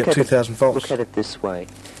and Well, you look get at 2,000 volts? Look at it this way.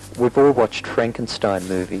 We've all watched Frankenstein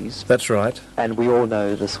movies, That's right. and we all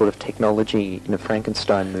know the sort of technology in a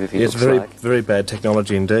Frankenstein movie It's looks very, like. very bad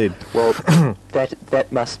technology indeed. Well,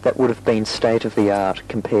 that would have been state of the art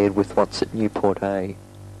compared with what's at Newport A,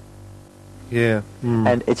 Yeah.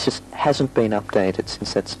 and it just hasn't been updated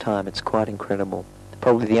since that time. It's quite incredible.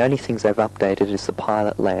 Probably the only things they've updated is the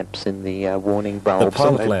pilot lamps and the warning bulbs. The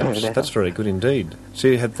pilot that they lamps, burn out. that's very good indeed. So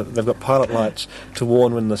they've got pilot lights to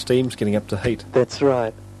warn when the steam's getting up to heat. That's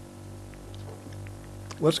right.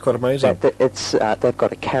 Well, that's quite amazing. They've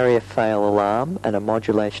got a carrier fail alarm and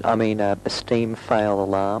a steam fail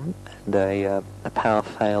alarm and a power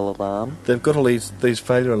fail alarm. They've got all these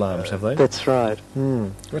failure alarms, have they? That's right.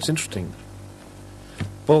 That's interesting.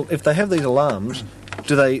 Well, if they have these alarms,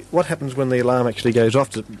 what happens when the alarm actually goes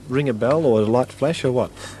off? Does it ring a bell or a light flash or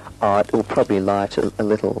what? It will probably light a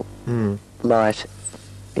little light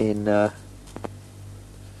in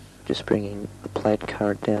just bringing the plate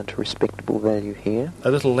current down to respectable value here.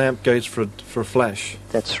 A little lamp goes for a flash.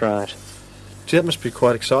 That's right. Gee, that must be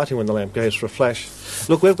quite exciting when the lamp goes for a flash.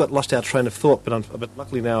 Look, we've lost our train of thought, but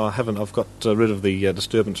luckily now I haven't. I've got rid of the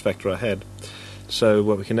disturbance factor I had. So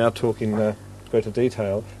we can now talk in greater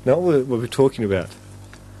detail. Now, what were we talking about?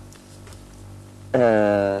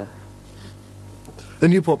 The The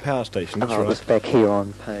Newport Power Station, that's It right. was back here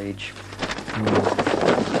on page.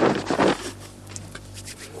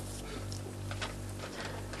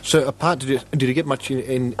 So, did you get much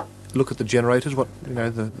in look at the generators? What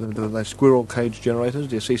the squirrel cage generators?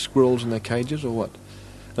 Do you see squirrels in their cages or what?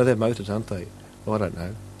 No, they're motors, aren't they? Well, I don't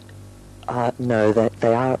know. No,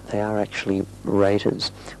 they are actually raters.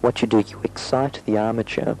 What you do, you excite the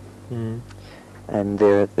armature, and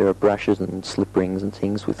there are brushes and slip rings and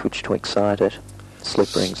things with which to excite it.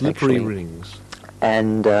 Slip rings, Slippery actually. rings.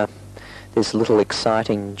 And there's a little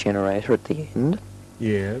exciting generator at the end,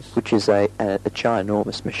 Yes. which is a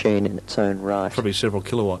ginormous machine in its own right. Probably several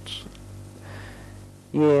kilowatts.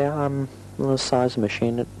 Yeah, the size of the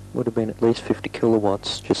machine, it would have been at least 50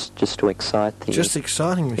 kilowatts just to excite the... Just the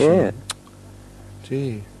exciting machine. Yeah.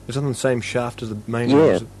 Gee, it's on the same shaft as the main one, Yeah,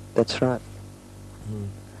 is it? that's right.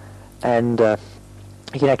 And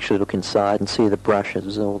you can actually look inside and see the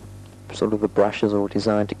brushes, or sort of the brushes all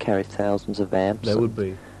designed to carry thousands of amps. They would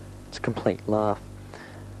be. It's a complete laugh.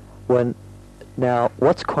 Now,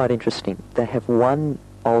 what's quite interesting, they have one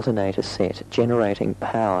alternator set generating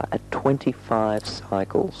power at 25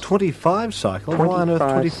 cycles. 25 cycles? Why on earth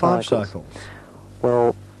 25 cycles?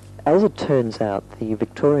 Well, as it turns out, the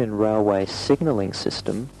Victorian Railway signalling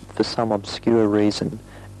system, for some obscure reason,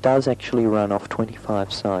 does actually run off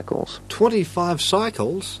 25 cycles. 25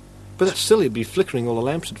 cycles? But that's silly, it'd be flickering all the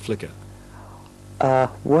lamps would flicker.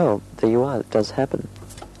 Well, there you are. It does happen.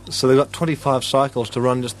 So they've got 25 cycles to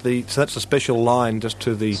run just the... So that's a special line just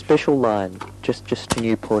to the... Special line, just to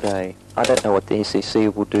Newport A. I don't know what the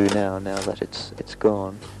SEC will do now that it's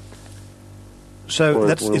gone. So Or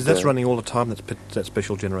that's running all the time, that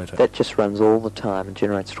special generator? That just runs all the time and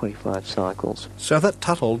generates 25 cycles. So if that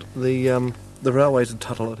tuttled, the railways would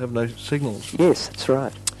tuttle, it'd have no signals. Yes, that's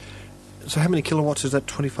right. So how many kilowatts is that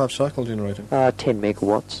 25 cycle generator? 10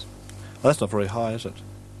 megawatts. Oh, that's not very high, is it?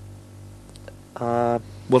 Uh,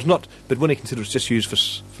 Well, it's not, but when you consider it's just used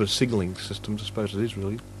for signalling systems, I suppose it is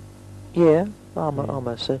really. yeah,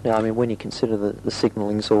 almost certainly. I mean, when you consider the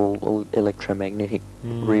signalling's all electromagnetic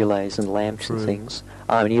relays and lamps True. and things.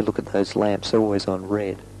 I mean, you look at those lamps; they're always on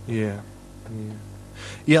red. Yeah.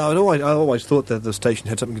 Yeah, I always thought that the station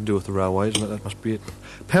had something to do with the railways, and that must be it.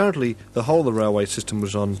 Apparently, the whole of the railway system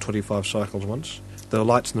was on 25 cycles once. The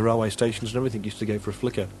lights in the railway stations and everything used to go for a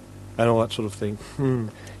flicker, and all that sort of thing.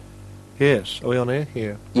 Yes, are we on air?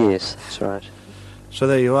 Yeah. Yes, that's right. So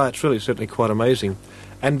there you are. It's really certainly quite amazing.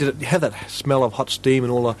 And did it have that smell of hot steam,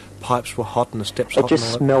 and all the pipes were hot and the steps It hot? just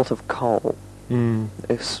and all smelt of coal. that?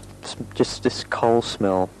 It's just this coal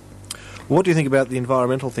smell. What do you think about the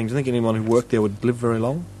environmental things? Do you think anyone who worked there would live very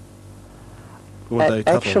long? Or would they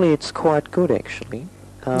tuttle? Actually, it's quite good. Actually,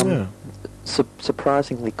 Yeah.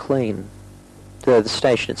 surprisingly clean. The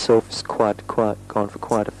station itself is quite gone for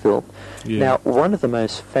quite a fill. Yeah. Now, one of the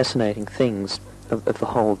most fascinating things of the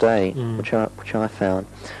whole day, which I found,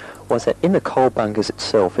 was that in the coal bunkers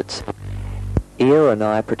itself, it's ear and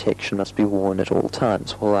eye protection must be worn at all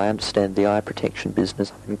times. Well, I understand the eye protection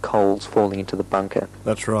business and coals falling into the bunker.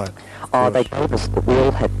 That's right. Oh, they told us that we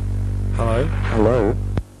all had. Hello? Hello.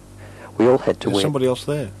 We all had to There's wear. somebody else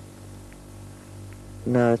there.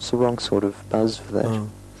 No, it's the wrong sort of buzz for that.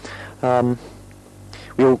 Oh.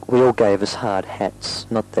 We all gave us hard hats.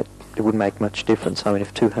 Not that it would make much difference. I mean,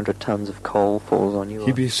 if 200 tons of coal falls on you,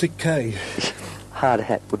 You'd be a sick K. hard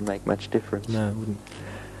hat wouldn't make much difference. No, it wouldn't.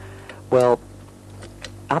 Well,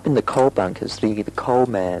 up in the coal bunkers, the coal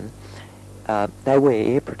man, they wear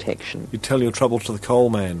ear protection. You tell your troubles to the coal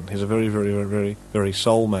man. He's a very, very, very, very, very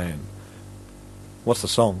soul man. What's the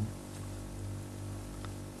song?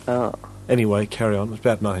 Oh, Anyway, carry on. It's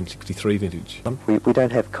about 1963 vintage. we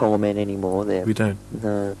don't have coal men anymore there. We don't.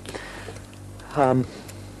 No.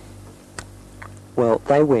 Well,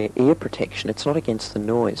 they wear ear protection. It's not against the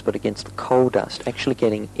noise, but against the coal dust actually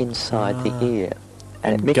getting inside the ear.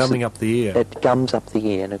 And it gumming up the ear. It gums up the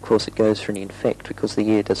ear, and of course it goes for an infect because the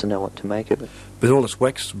ear doesn't know what to make of it. But all its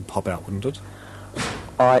wax would pop out, wouldn't it?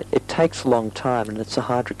 It takes a long time, and it's a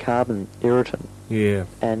hydrocarbon irritant. Yeah.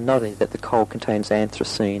 And not only that, the coal contains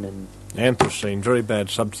anthracene and Anthracene, very bad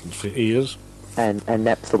substance for ears. and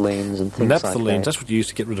naphthalines and things like that. Naphthalines, that's what you use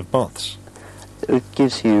to get rid of moths. It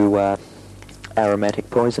gives you aromatic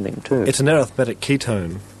poisoning too. It's an arithmetic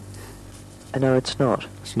ketone. No, it's not.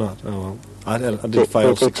 It's not. Oh, well. I did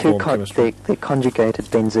fail sixth form chemistry. They're conjugated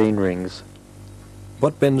benzene rings.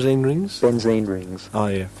 What, benzene rings? Benzene rings. Oh,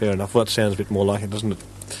 yeah, fair enough. Well, that sounds a bit more like it, doesn't it?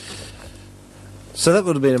 So that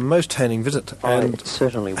would have been a most tanning visit. And it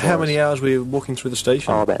certainly was. how many hours were you walking through the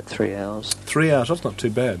station? Oh, about 3 hours. 3 hours, that's not too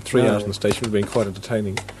bad. 3 No. hours in the station would have been quite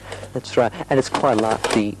entertaining. That's right. And it's quite like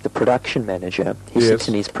the production manager. He Yes. sits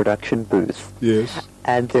in his production booth, Yes.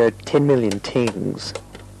 and there are 10 million tings.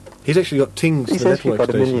 He's actually got tings He's to the actually network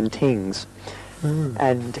got a station. million tings.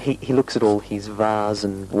 And he looks at all his VARs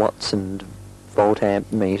and watts and volt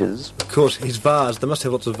amp meters. Of course, his vase, they must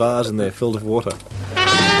have lots of vase in there filled with water.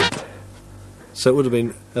 So it would have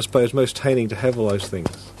been, I suppose, most tanning to have all those things.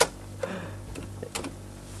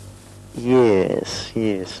 Yes,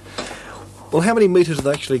 yes. Well, how many metres have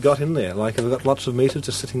they actually got in there? Like, have they got lots of metres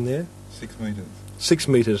just sitting there? 6 metres. 6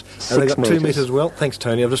 metres. And they 6 got 2 metres. metres as well? Thanks,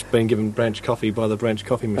 Tony. I've just been given Branch coffee by the Branch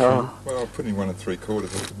coffee machine. Oh, Well, I'll put in 1 3/4.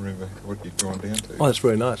 I can remember what you've gone down to. Oh, that's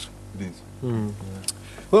very nice. It is.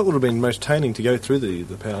 Well, it would have been most tanning to go through the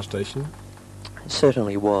power station. it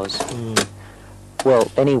certainly was.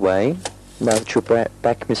 Well, anyway, now that you're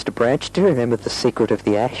back, Mr. Branch, do you remember the secret of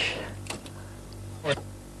the ash?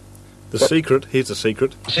 The secret, here's the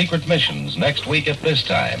secret. Secret missions next week at this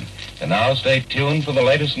time. And now stay tuned for the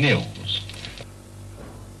latest news.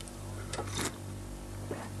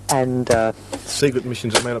 And, Secret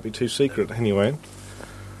missions that may not be too secret, anyway.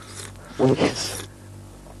 well, yes.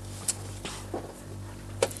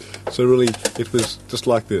 So really, it was just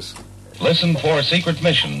like this. Listen for secret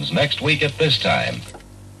missions next week at this time.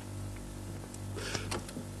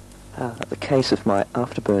 The case of my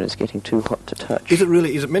afterburner is getting too hot to touch. Is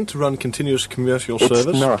it meant to run continuous commercial service?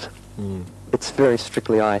 It's not. It's very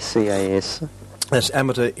strictly ICAS. That's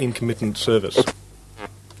amateur intermittent service.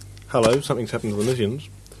 Hello, something's happened to the missions.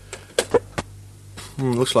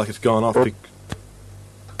 Looks like it's gone off.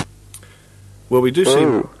 Well, we do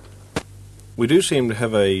seem to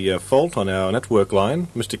have a fault on our network line.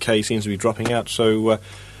 Mr. K seems to be dropping out, so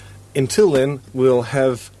until then, we'll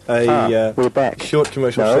have a we're back. Short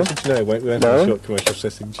commercial message. No, we won't have a short commercial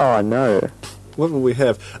message. Oh, no. What will we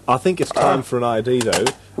have? I think it's time for an ID, though.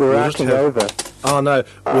 We're asking over. Oh, no.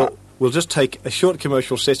 We'll just take a short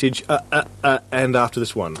commercial message and after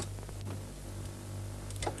this one.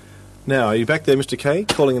 Now, are you back there, Mr. K?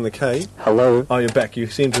 Calling in the K. Hello. Oh, you're back. You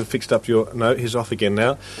seem to have fixed up your... No, he's off again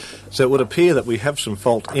now. So it would appear that we have some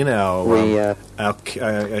fault in our... the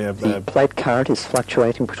plate current is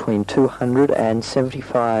fluctuating between 200 and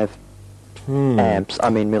 75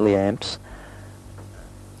 milliamps.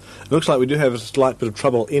 It looks like we do have a slight bit of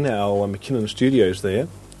trouble in our McKinnon studios there.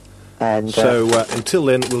 And so until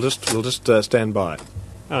then, we'll just stand by.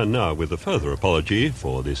 And now, with a further apology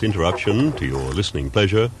for this interruption to your listening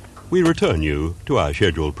pleasure, we return you to our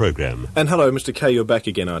scheduled programme. And hello, Mr. K, you're back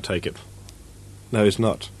again, I take it. No, he's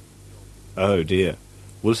not. Oh, dear.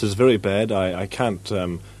 Well, this is very bad. I can't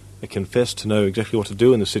confess to know exactly what to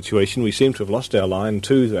do in this situation. We seem to have lost our line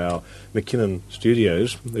to our McKinnon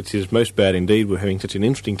studios. It is most bad indeed. We're having such an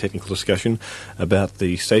interesting technical discussion about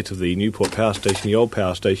the state of the Newport power station, the old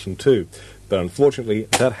power station too. But unfortunately,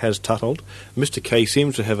 that has tuttled. Mr. K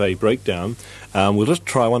seems to have a breakdown. We'll just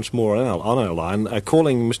try once more on our line.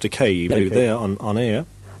 Calling Mr. K, you there on air.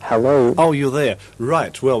 Hello. Oh, you're there.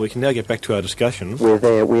 Right. Well, we can now get back to our discussion. We're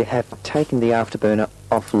there. We have taken the afterburner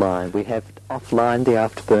offline. We have offline the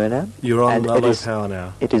afterburner. You're on low power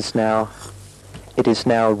now. It is now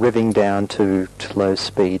revving down to low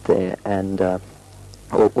speed there, and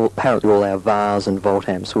apparently all our VARs and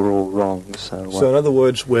voltamps were all wrong. So in other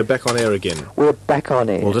words, we're back on air again. We're back on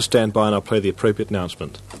air. We'll just stand by and I'll play the appropriate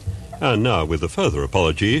announcement. And now, with a further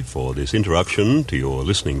apology for this interruption to your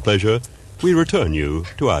listening pleasure, we return you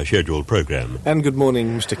to our scheduled programme. And good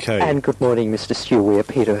morning, Mr. K. And good morning, Mr. Stew. We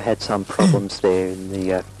appear to have had some problems there in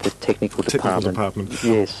the technical department.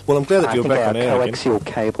 Yes. Well, I'm glad that you're back on air again. Coaxial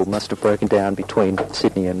cable must have broken down between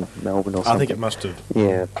Sydney and Melbourne or something. I think it must have.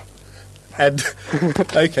 Yeah. And,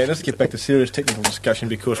 okay, let's get back to serious technical discussion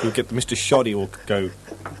because we'll get Mr. Shoddy will go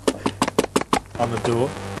on the door.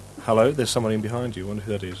 Hello, there's someone in behind you. I wonder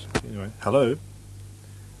who that is. Anyway, hello.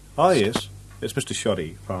 Oh, yes, it's Mr.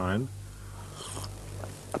 Shoddy. Fine.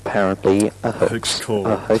 Apparently a hoax call.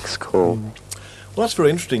 A hoax call. Well, that's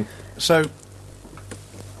very interesting. So,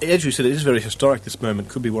 as you said, it is very historic, this moment.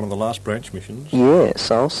 Could be one of the last branch missions. Yes,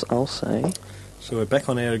 I'll say. So we're back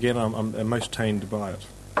on air again. I'm most tamed by it.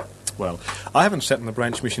 Well, I haven't sat in the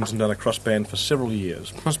branch missions and done a crossband for several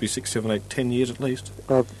years. Must be 6, 7, 8, 10 years at least.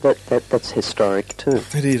 Well, that's historic too.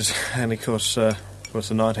 It is, and of course, it's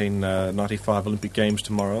the 1995 Olympic Games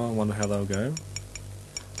tomorrow. I wonder how they'll go.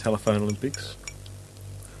 Telephone Olympics.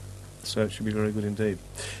 So it should be very good indeed.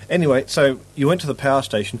 Anyway, so you went to the power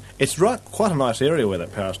station. It's quite a nice area where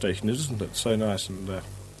that power station is, isn't it? So nice and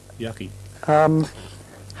yucky.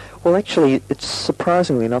 Well, actually, it's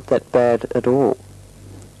surprisingly not that bad at all.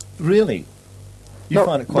 Really? You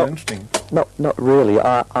find it quite interesting? Not really.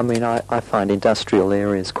 I mean, I find industrial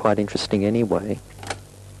areas quite interesting anyway.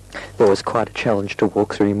 There was quite a challenge to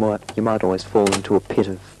walk through. You might always fall into a pit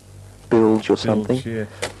of bilge or something. Yeah.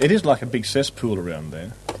 It is like a big cesspool around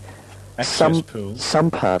there.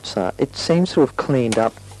 Some parts are. It seems to have cleaned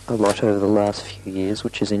up a lot over the last few years,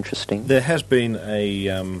 which is interesting. There has been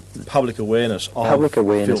a public awareness of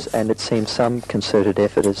filth. And it seems some concerted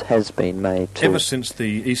effort has been made to... Ever since the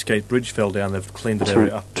Eastgate Bridge fell down, they've cleaned the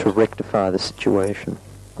area up. To rectify the situation.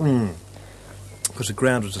 Because the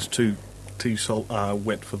ground was just too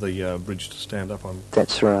wet for the bridge to stand up on.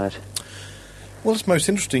 That's right. Well, it's most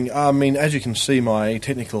interesting. I mean, as you can see, my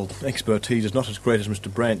technical expertise is not as great as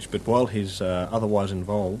Mr. Branch, but while he's otherwise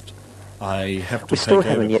involved, I have to take over. We still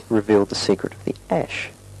haven't yet revealed the secret of the ash.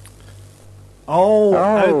 Oh,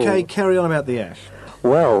 okay, carry on about the ash.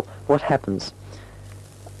 Well, what happens?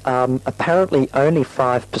 Apparently only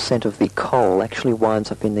 5% of the coal actually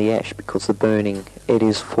winds up in the ash because the burning, it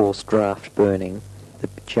is forced draft burning. The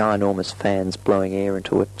ginormous fans blowing air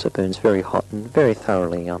into it, so it burns very hot and very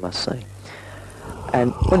thoroughly, I must say.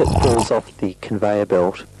 And when it falls off the conveyor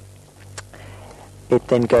belt, it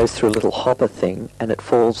then goes through a little hopper thing, and it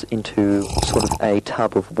falls into sort of a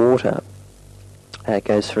tub of water. It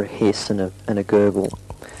goes through a hiss and a gurgle.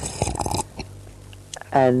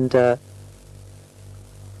 And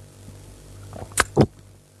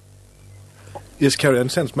yes, carry on.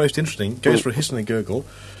 Sounds most interesting. Goes for a hiss and a gurgle.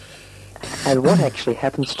 And what actually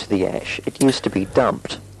happens to the ash? It used to be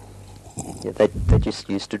dumped. Yeah, they just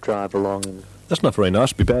used to drive along That's not very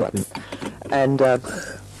nice to be bad. And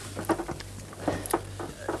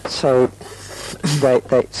so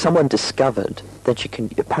someone discovered that you can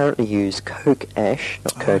apparently use coke ash,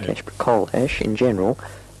 not coke ash, but coal ash in general,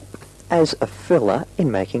 as a filler in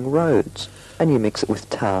making roads. And you mix it with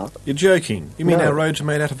tar. You're joking. You mean No. our roads are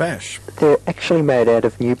made out of ash? They're actually made out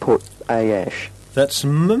of Newport A ash. That's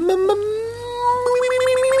most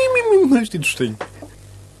interesting.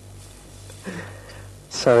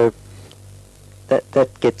 So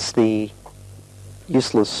that gets the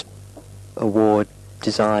useless award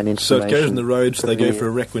design So information. it goes in the roads, for they go the- for a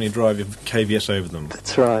wreck when you drive your KVS over them.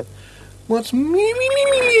 That's right. What's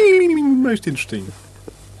most interesting?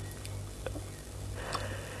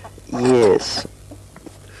 Yes.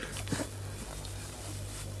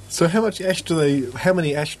 So how much ash how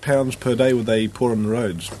many ash pounds per day would they pour on the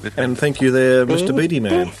roads? And thank you there, Mr. Beatty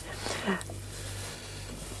Man.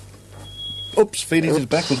 Oops, Feedy's is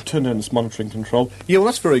back. We'll turn down this monitoring control. Yeah, well,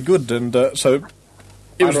 that's very good. And so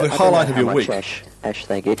it was the highlight of your week. How much ash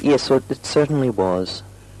they get. Yes, well, it certainly was.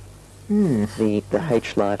 The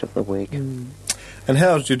H-light of the week. And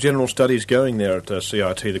how's your general studies going there at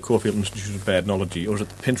CIT, the Caulfield Institute of Badnology, or is it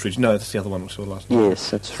the Pentridge? No, that's the other one we saw last night. Yes,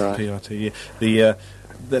 that's right. PIT, yeah.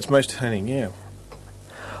 That's most entertaining, yeah.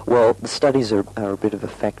 Well, the studies are a bit of a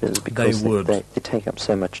factor because They take up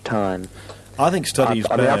so much time. I think study is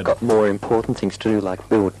I mean, bad. I've got more important things to do, like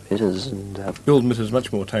build emitters and... Build emitters is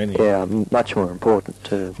much more tiny. Yeah, much more important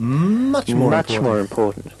too. Much more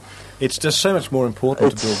important. It's just so much more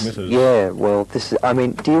important to build emitters. Yeah, well, this is... I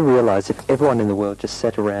mean, do you realise if everyone in the world just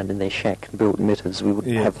sat around in their shack and built emitters, we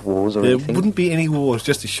wouldn't have wars or there anything? There wouldn't be any wars,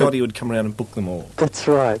 just the shoddy would come around and book them all. That's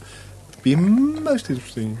right. It'd be most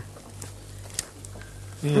interesting.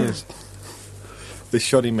 Yes. The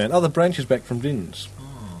shoddy man. Oh, the Branch is back from Dins.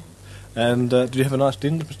 And did you have a nice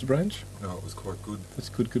dinner, Mr. Branch? No, it was quite good. That's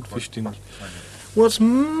good fish dinner. What's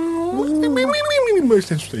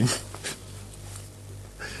most interesting?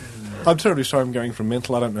 I'm terribly sorry I'm going from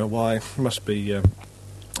mental. I don't know why. It must be...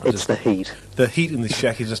 it's the heat. The heat in the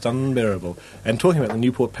shack is just unbearable. And talking about the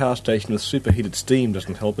Newport power station with superheated steam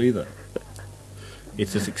doesn't help either.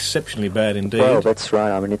 It's just exceptionally bad indeed. Well, that's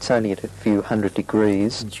right. I mean, it's only at a few 100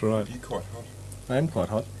 degrees. That's right. You're quite hot. I am quite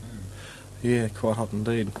hot. Yeah, quite hot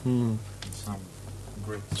indeed.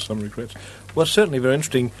 Some regrets. Well, certainly very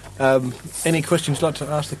interesting. Any questions you'd like to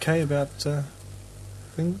ask the K about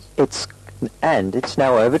things? It's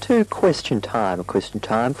now over to question time. A question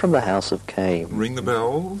time from the House of K. Ring the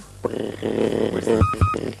bell.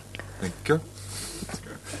 Thank you.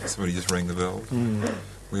 Somebody just rang the bell.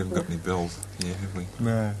 We haven't got any bells here, have we?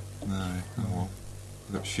 No. No. Oh well.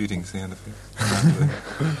 We've got shooting sound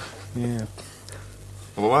effects. Yeah.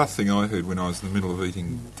 Well, the last thing I heard when I was in the middle of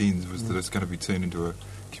eating Dins was that it's going to be turned into a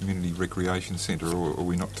community recreation centre, or are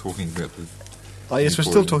we not talking about the... Oh, yes, we're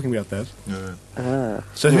still talking about that. Yeah.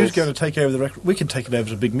 So who's going to take over the... We can take it over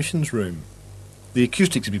as a big missions room. The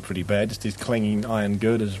acoustics would be pretty bad, just these clanging iron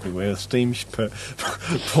girders everywhere, with steam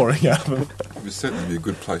pouring out of them. It would certainly be a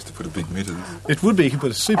good place to put a big mitters. It would be, you could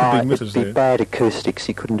put a super big mitters it'd be there. bad acoustics,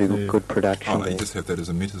 you couldn't do good production. Oh, no, you there. just have that as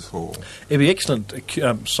a mitters hall. It'd be excellent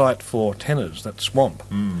site for tenors, that swamp.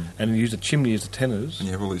 And you use the chimney as the tenors. And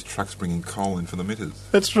you have all these trucks bringing coal in for the mitters.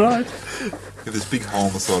 That's right. You have this big hole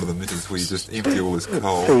in the side of the mitters where you just empty all this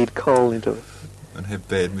coal Feed coal into it. and have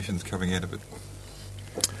bad missions coming out of it.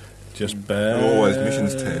 Just bad. Always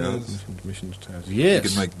missions towers. Missions towers. Yes. You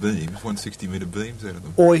could make beams, 160-metre beams out of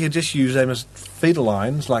them. Or you could just use them as feeder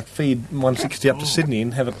lines, like feed 160 up to Sydney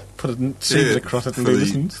and have it put seeds across it and do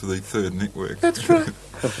listens. For the third network. That's right.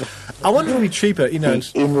 I wonder if it'd be cheaper,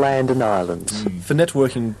 Inland and islands. for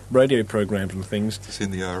networking radio programs and things. To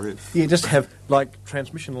send the RF. Yeah, just have like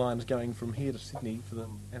transmission lines going from here to Sydney for the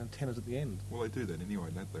antennas at the end. Well, they do that anyway,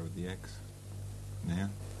 don't they, with the axe? Now?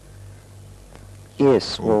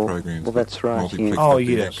 Yes, All well, programs that's right. multiplex Oh up the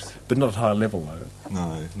yes, axe. but not at high level though.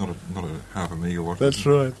 No, not a half a megawatt. That's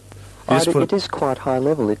right. It is quite high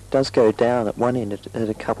level. It does go down at one end at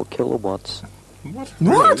a couple kilowatts. What?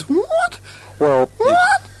 What? Really? What? Well,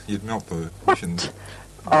 You'd melt the missions.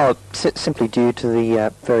 simply due to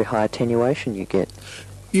the very high attenuation you get.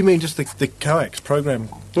 You mean just the coax program?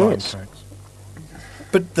 Yes. Coax.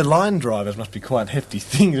 But the line drivers must be quite hefty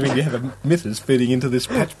things. I mean, you have emitters feeding into this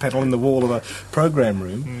patch panel in the wall of a program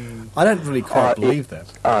room. I don't really quite believe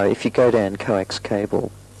that. If you go down coax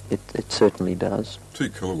cable, it certainly does. 2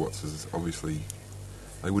 kilowatts is obviously...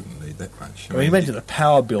 They wouldn't need that much. I mean, imagine the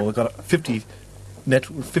power bill. They've got 50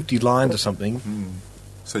 lines or something.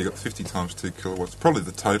 So you've got 50 times 2 kilowatts. Probably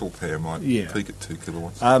the total power might peak at 2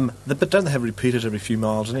 kilowatts. But don't they have repeaters every few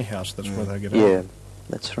miles anyhow, so that's where they get Yeah. out.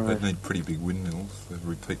 That's They right. need pretty big windmills. They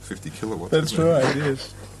repeat 50 kilowatts. That's don't they? right,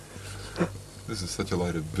 yes. This is such a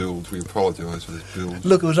load of builds. We apologise for this build.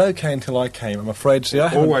 Look, it was okay until I came, I'm afraid. See, I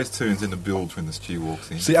haven't... Always turns into builds when the stew walks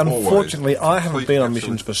in. See, unfortunately, Always. I haven't Complete, been on absolute-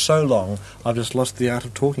 missions for so long, I've just lost the art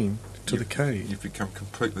of talking to the K. You've become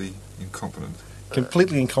completely incompetent.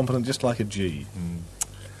 Completely incompetent, just like a G.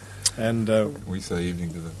 And We say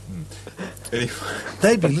evening to the... Anyway,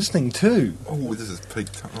 they'd be listening too. oh, this is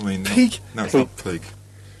peak time. I mean, Peak? No, it's Peak. not peak.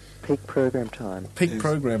 Peak program time. Peak Yes.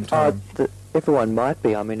 program time. Everyone might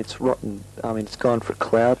be. I mean, it's rotten. I mean, it's gone for a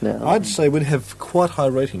cloud now. I'd say we'd have quite high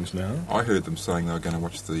ratings now. I heard them saying they were going to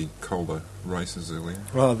watch the Calder races earlier.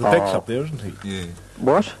 Well, the Beck's up there, isn't he? Yeah,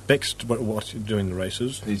 What? Beck's doing the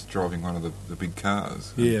races. he's driving one of the big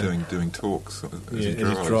cars. Yeah. And doing talks as Yeah, he and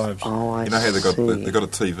drives. he drives. Oh, I You know how see. they got a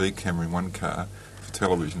TV camera in one car for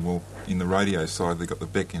television? Well, in the radio side, they got the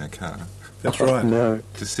Beck in a car, That's right. No.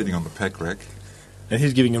 just sitting on the pack rack, And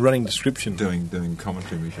he's giving a running description. doing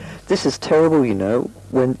commentary missions. This is terrible, you know.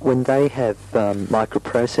 When they have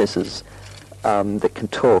microprocessors that can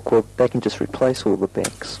talk, well, they can just replace all the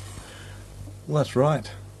Becks. Well, that's right.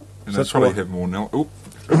 And So they that's probably why- have more now.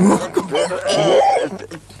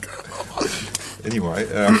 Anyway,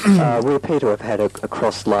 We appear to have had a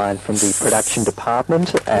cross line from the production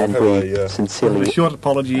department, and have we a, A sincerely... short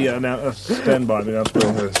apology, now stand by me.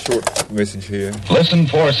 a short message here. Listen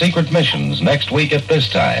for Secret Missions next week at this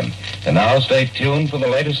time. And now stay tuned for the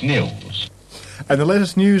latest news. And the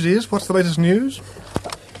latest news is, what's the latest news?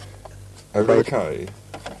 Okay.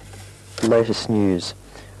 Latest news.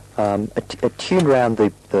 A tune round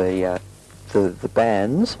the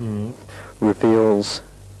bands reveals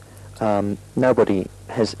nobody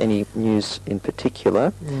has any news in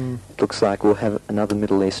particular. Looks like we'll have another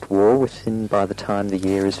Middle East war by the time the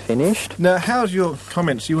year is finished. Now, how's your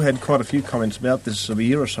comments? You had quite a few comments about this a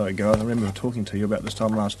year or so ago. I remember talking to you about this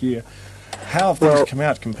time last year. How have things Well- come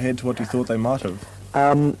out compared to what you thought they might have?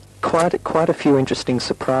 Quite a few interesting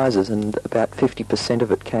surprises, and about 50%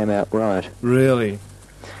 of it came out right. Really?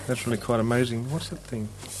 That's really quite amazing. What's that thing?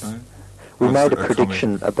 We What's made a a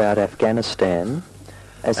prediction about Afghanistan.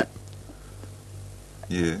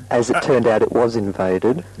 Yeah. As it turned out, it was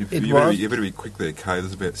invaded. You was? better be quick there, Kay.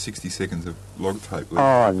 There's about 60 seconds of log tape left.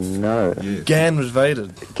 Oh no! Yeah. Gan was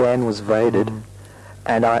invaded. Gan was invaded,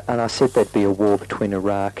 and I said there'd be a war between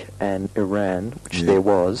Iraq and Iran, which Yeah. there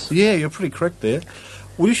was. Yeah, you're pretty correct there.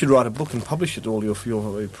 Well, you should write a book and publish it, all your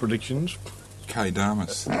predictions. Kay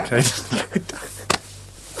Damas. Okay.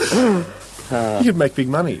 You could make big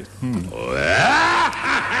money.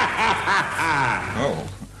 Oh,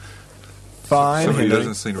 Fine, somebody Henry.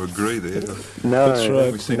 doesn't seem to agree there. No, That's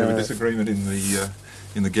right. We seem to have a disagreement in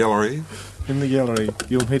the gallery. In the gallery,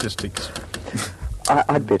 you'll meet us, sticks.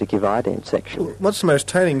 I'd better give idents, actually. What's the most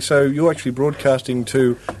telling? So you're actually broadcasting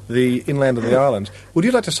to the inland of the islands. Would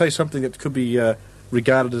you like to say something that could be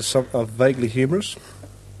regarded as vaguely humorous?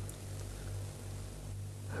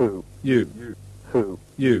 Who? You. Who?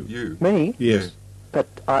 You. Me? Yes. But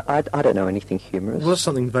I don't know anything humorous. What's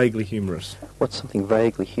something vaguely humorous? What's something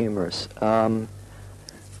vaguely humorous?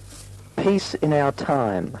 Peace in our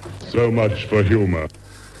time. So much for humor.